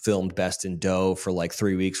filmed Best in Dough for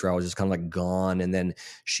 3 weeks where I was just kind of gone. And then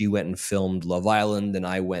she went and filmed Love Island, and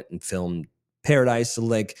I went and filmed Paradise,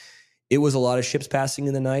 like it was a lot of ships passing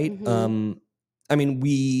in the night. Mhm. I mean,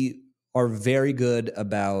 we are very good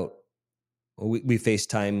about we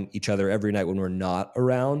FaceTime each other every night when we're not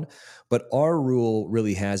around. But our rule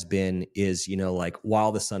really has been is, like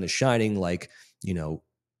while the sun is shining, like,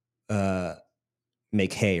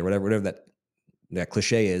 make hay or whatever that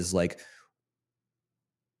cliche is, like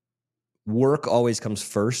work always comes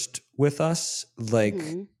first with us. Like,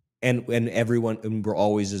 Mhm. and everyone, and we're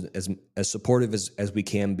always as supportive as we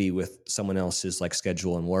can be with someone else's like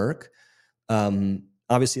schedule and work.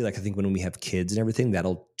 Obviously, like I think when we have kids and everything,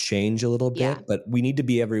 that'll change a little Yeah. bit, but we need to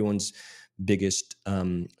be everyone's biggest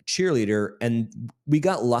cheerleader. And we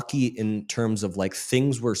got lucky in terms of like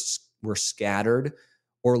things were scattered,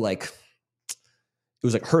 or like it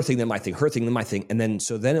was like her thing, then my thing, her thing, then my thing. And then,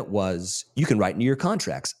 so then it was, you can write into your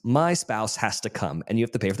contracts, my spouse has to come and you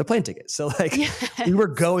have to pay for the plane ticket. So like we were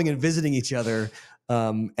going and visiting each other,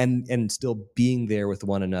 and still being there with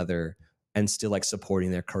one another and still like supporting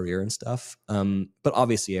their career and stuff. But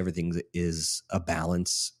obviously everything is a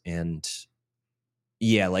balance. And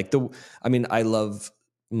yeah, like I love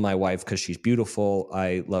my wife because she's beautiful.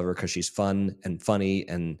 I love her because she's fun and funny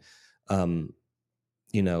and,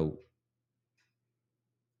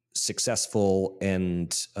 successful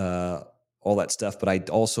and all that stuff, but I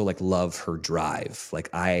also like love her drive. Like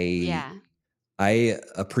I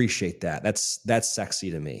appreciate that. That's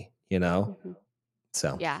sexy to me, Mhm.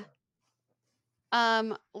 So Yeah.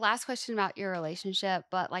 Last question about your relationship,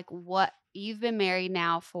 but like what you've been married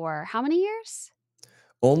now for how many years?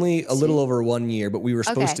 only a little 2? over 1 year, but we were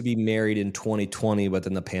supposed Okay. to be married in 2020, but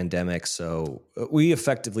then the pandemic. So we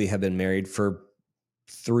effectively have been married for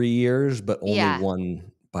 3 years, but only Yeah.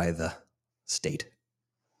 1 by the state.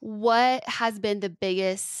 What has been the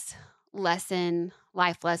biggest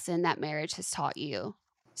life lesson that marriage has taught you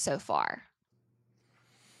so far?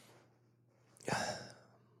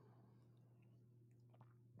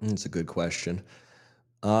 That's a good question.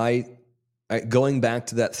 I going back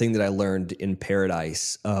to that thing that I learned in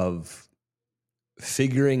Paradise of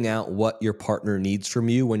figuring out what your partner needs from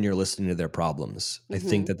you when you're listening to their problems. I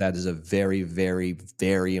think Mhm. that is a very, very,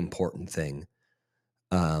 very important thing.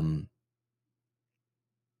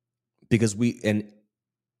 Because we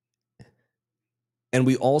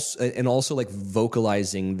also like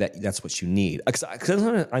vocalizing that's what you need. Because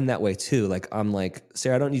I'm that way too. Like I'm like,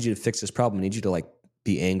 Sarah, I don't need you to fix this problem. I need you to like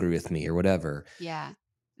be angry with me or whatever. Yeah.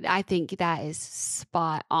 I think that is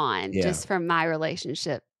spot on. Yeah. Just from my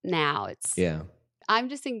relationship now, Yeah. I'm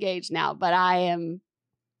just engaged now, but I am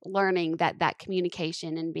learning that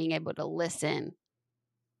communication and being able to listen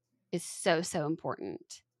is so, so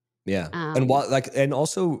important. Yeah. And Um, and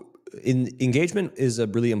also engagement is a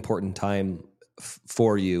really important time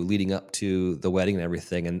for you leading up to the wedding and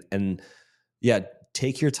everything. And yeah,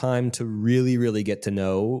 take your time to really, really get to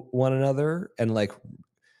know one another, and like,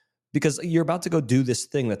 because you're about to go do this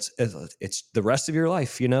thing it's the rest of your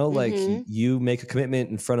life, like mhm. you make a commitment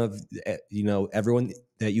in front of, everyone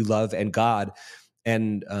that you love and God.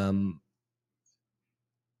 And,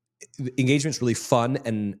 engagement's really fun,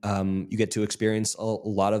 and you get to experience a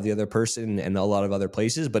lot of the other person and a lot of other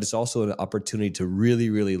places, but it's also an opportunity to really,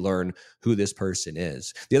 really learn who this person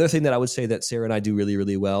is. The other thing that I would say that Sarah and I do really,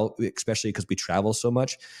 really well, especially because we travel so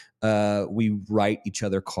much, we write each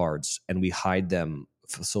other cards and we hide them.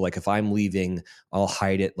 So like if I'm leaving, I'll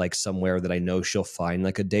hide it like somewhere that I know she'll find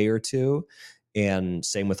like a day or two. And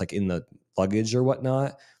same with like in the luggage or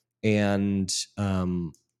whatnot. And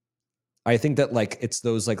I think that like it's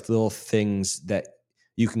those like little things that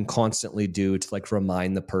you can constantly do to like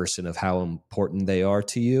remind the person of how important they are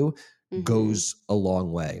to you Mhm. goes a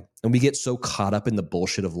long way. And we get so caught up in the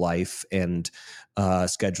bullshit of life and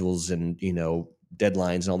schedules and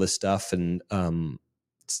deadlines and all this stuff, and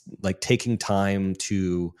it's like taking time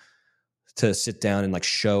to sit down and like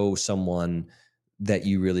show someone that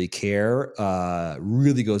you really care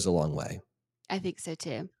really goes a long way. I think so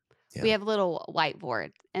too. Yeah. We have a little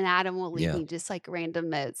whiteboard, and Adam will leave Yeah. me just like random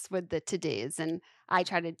notes with the to-dos, and I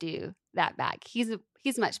try to do that back. He's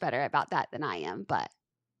much better about that than I am, but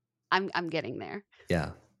I'm getting there.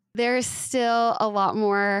 Yeah. There's still a lot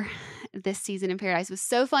more this season in Paradise. It was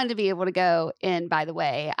so fun to be able to go in, by the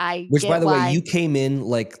way. Which, by the way, why you came in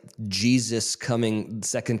like Jesus coming,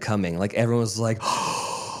 second coming. Like everyone was like, it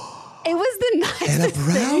was the nicest Hannah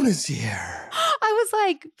Brown thing. is here. I was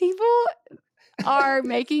like, people are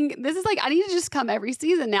making this is like I need to just come every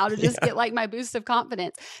season now to just get like my boost of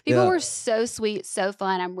confidence. People were so sweet, so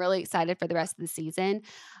fun. I'm really excited for the rest of the season.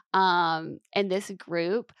 And this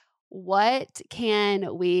group, what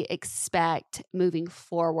can we expect moving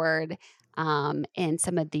forward in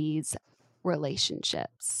some of these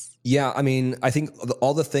relationships? Yeah, I mean, I think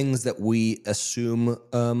all the things that we assume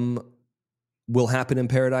will happen in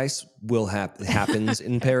paradise happens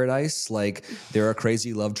in paradise. Like, there are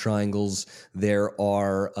crazy love triangles, there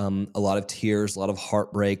are a lot of tears, a lot of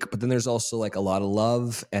heartbreak, but then there's also like a lot of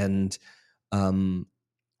love and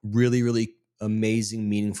really, really amazing,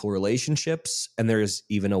 meaningful relationships. And there's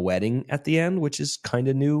even a wedding at the end, which is kind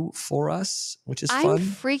of new for us, which is fun. I'm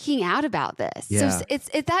freaking out about this. Yeah. So is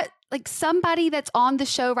that like somebody that's on the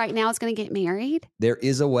show right now is going to get married? There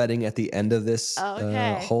is a wedding at the end of this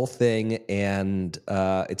Okay. whole thing, and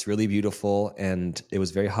it's really beautiful, and it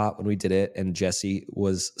was very hot when we did it, and Jesse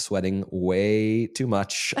was sweating way too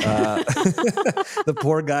much. The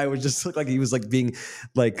poor guy was just looked like he was like being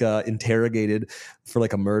like interrogated for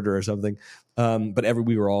like a murder or something. But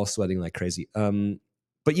we were all sweating like crazy.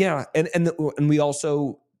 But yeah, and we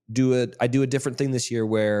also I do a different thing this year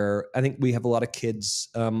where I think we have a lot of kids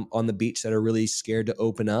on the beach that are really scared to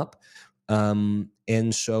open up.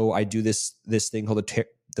 And so I do this thing called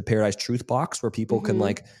the Paradise Truth Box, where people can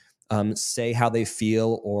like say how they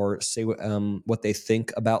feel or say what they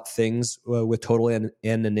think about things with total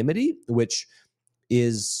anonymity, which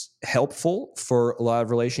is helpful for a lot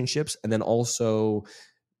of relationships, and then also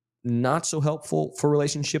not so helpful for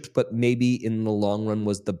relationships, but maybe in the long run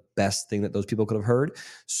was the best thing that those people could have heard.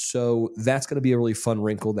 So that's going to be a really fun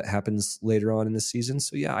wrinkle that happens later on in the season.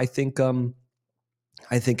 So yeah, I think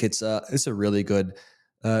it's a really good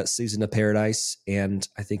season of Paradise, and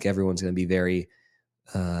I think everyone's going to be very,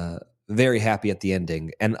 very happy at the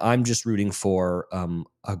ending. And I'm just rooting for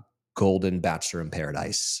a golden bachelor in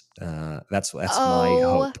Paradise. That's my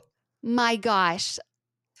hope. My gosh.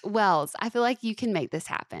 Wells, I feel like you can make this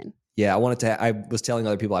happen. Yeah, I was telling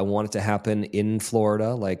other people I want it to happen in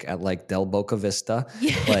Florida, like at like Del Boca Vista.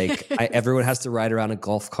 Yeah. Like everyone has to ride around in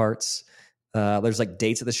golf carts. There's like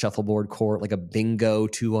dates at the shuffleboard court, like a bingo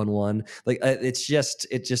 2-on-1. Like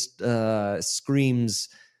it just screams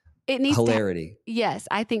It needs hilarity. Yes,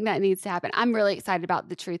 I think that needs to happen. I'm really excited about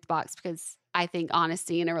the Truth Box because I think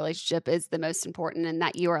honesty in a relationship is the most important, and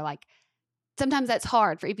that you are like, sometimes that's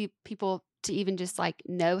hard for people to even just like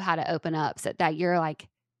know how to open up, so that you're like,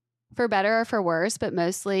 for better or for worse, but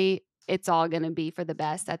mostly it's all going to be for the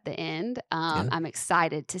best at the end. I'm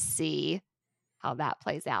excited to see how that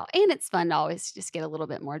plays out. And it's fun to always just get a little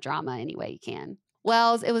bit more drama any way you can.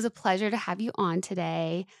 Wells, it was a pleasure to have you on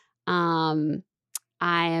today. I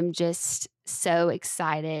am just so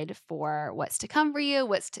excited for what's to come for you,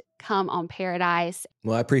 what's to come on Paradise.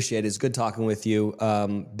 Well, I appreciate it. It's good talking with you.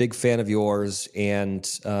 Big fan of yours, and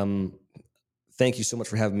thank you so much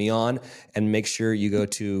for having me on. And make sure you go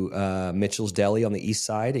to Mitchell's Deli on the east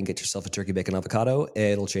side and get yourself a turkey bacon avocado.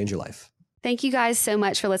 It'll change your life. Thank you guys so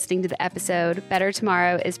much for listening to the episode. Better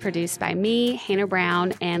Tomorrow is produced by me, Hannah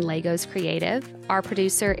Brown, and Legos Creative. Our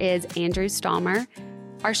producer is Andrew Stalmer.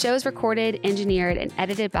 Our show is recorded, engineered, and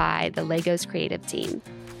edited by the Legos Creative team.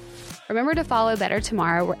 Remember to follow Better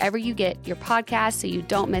Tomorrow wherever you get your podcasts so you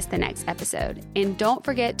don't miss the next episode. And don't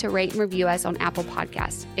forget to rate and review us on Apple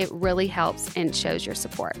Podcasts. It really helps and shows your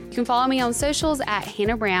support. You can follow me on socials at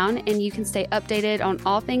Hannah Brown, and you can stay updated on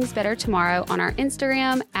all things Better Tomorrow on our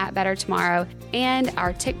Instagram at Better Tomorrow and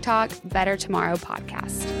our TikTok Better Tomorrow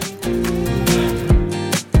podcast.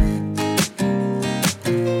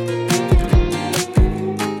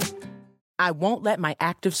 I won't let my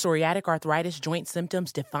active psoriatic arthritis joint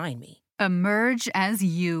symptoms define me. Emerge as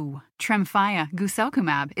you. Tremfya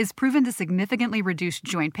guselkumab is proven to significantly reduce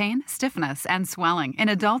joint pain, stiffness, and swelling in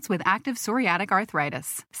adults with active psoriatic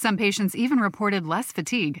arthritis. Some patients even reported less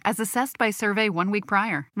fatigue as assessed by survey 1 week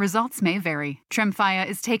prior. Results may vary. Tremfya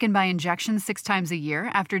is taken by injection 6 times a year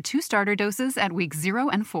after 2 starter doses at weeks 0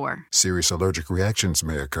 and 4. Serious allergic reactions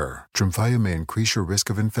may occur. Tremfya may increase your risk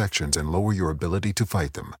of infections and lower your ability to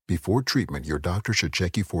fight them. Before treatment, your doctor should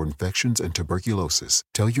check you for infections and tuberculosis.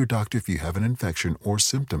 Tell your doctor if you have an infection or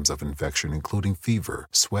symptoms of infection, including fever,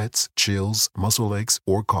 sweats, chills, muscle aches,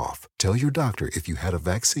 or cough. Tell your doctor if you had a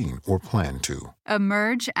vaccine or plan to.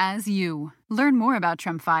 Emerge as you. Learn more about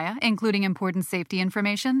Tremfya, including important safety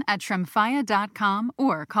information, at tremfya.com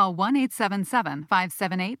or call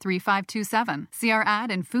 1-877-578-3527. See our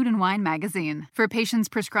ad in Food & Wine magazine. For patients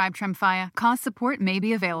prescribed Tremfya, cost support may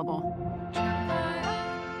be available.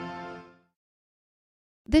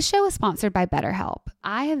 This show is sponsored by BetterHelp.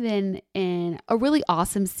 I have been in a really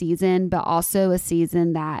awesome season, but also a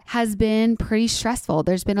season that has been pretty stressful.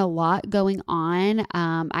 There's been a lot going on.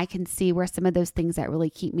 I can see where some of those things that really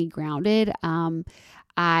keep me grounded,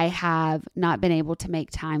 I have not been able to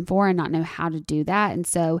make time for and not know how to do that. And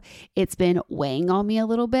so it's been weighing on me a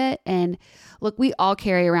little bit. And look, we all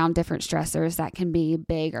carry around different stressors that can be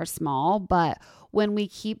big or small, but when we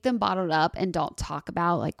keep them bottled up and don't talk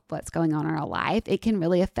about like what's going on in our life, it can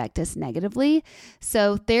really affect us negatively.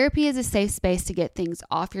 So therapy is a safe space to get things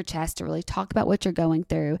off your chest, to really talk about what you're going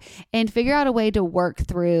through and figure out a way to work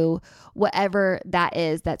through whatever that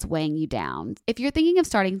is that's weighing you down. If you're thinking of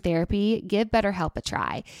starting therapy, give BetterHelp a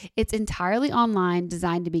try. It's entirely online,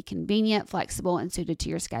 designed to be convenient, flexible, and suited to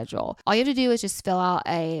your schedule. All you have to do is just fill out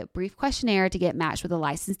a brief questionnaire to get matched with a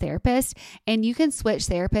licensed therapist, and you can switch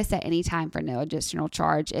therapists at any time for no additional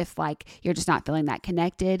charge. If like you're just not feeling that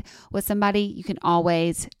connected with somebody, you can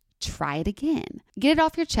always try it again. Get it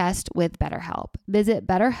off your chest with BetterHelp. Visit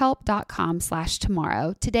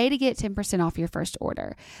betterhelp.com/tomorrow today to get 10% off your first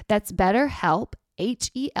order. That's BetterHelp,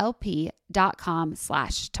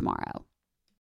 HELP.com/tomorrow.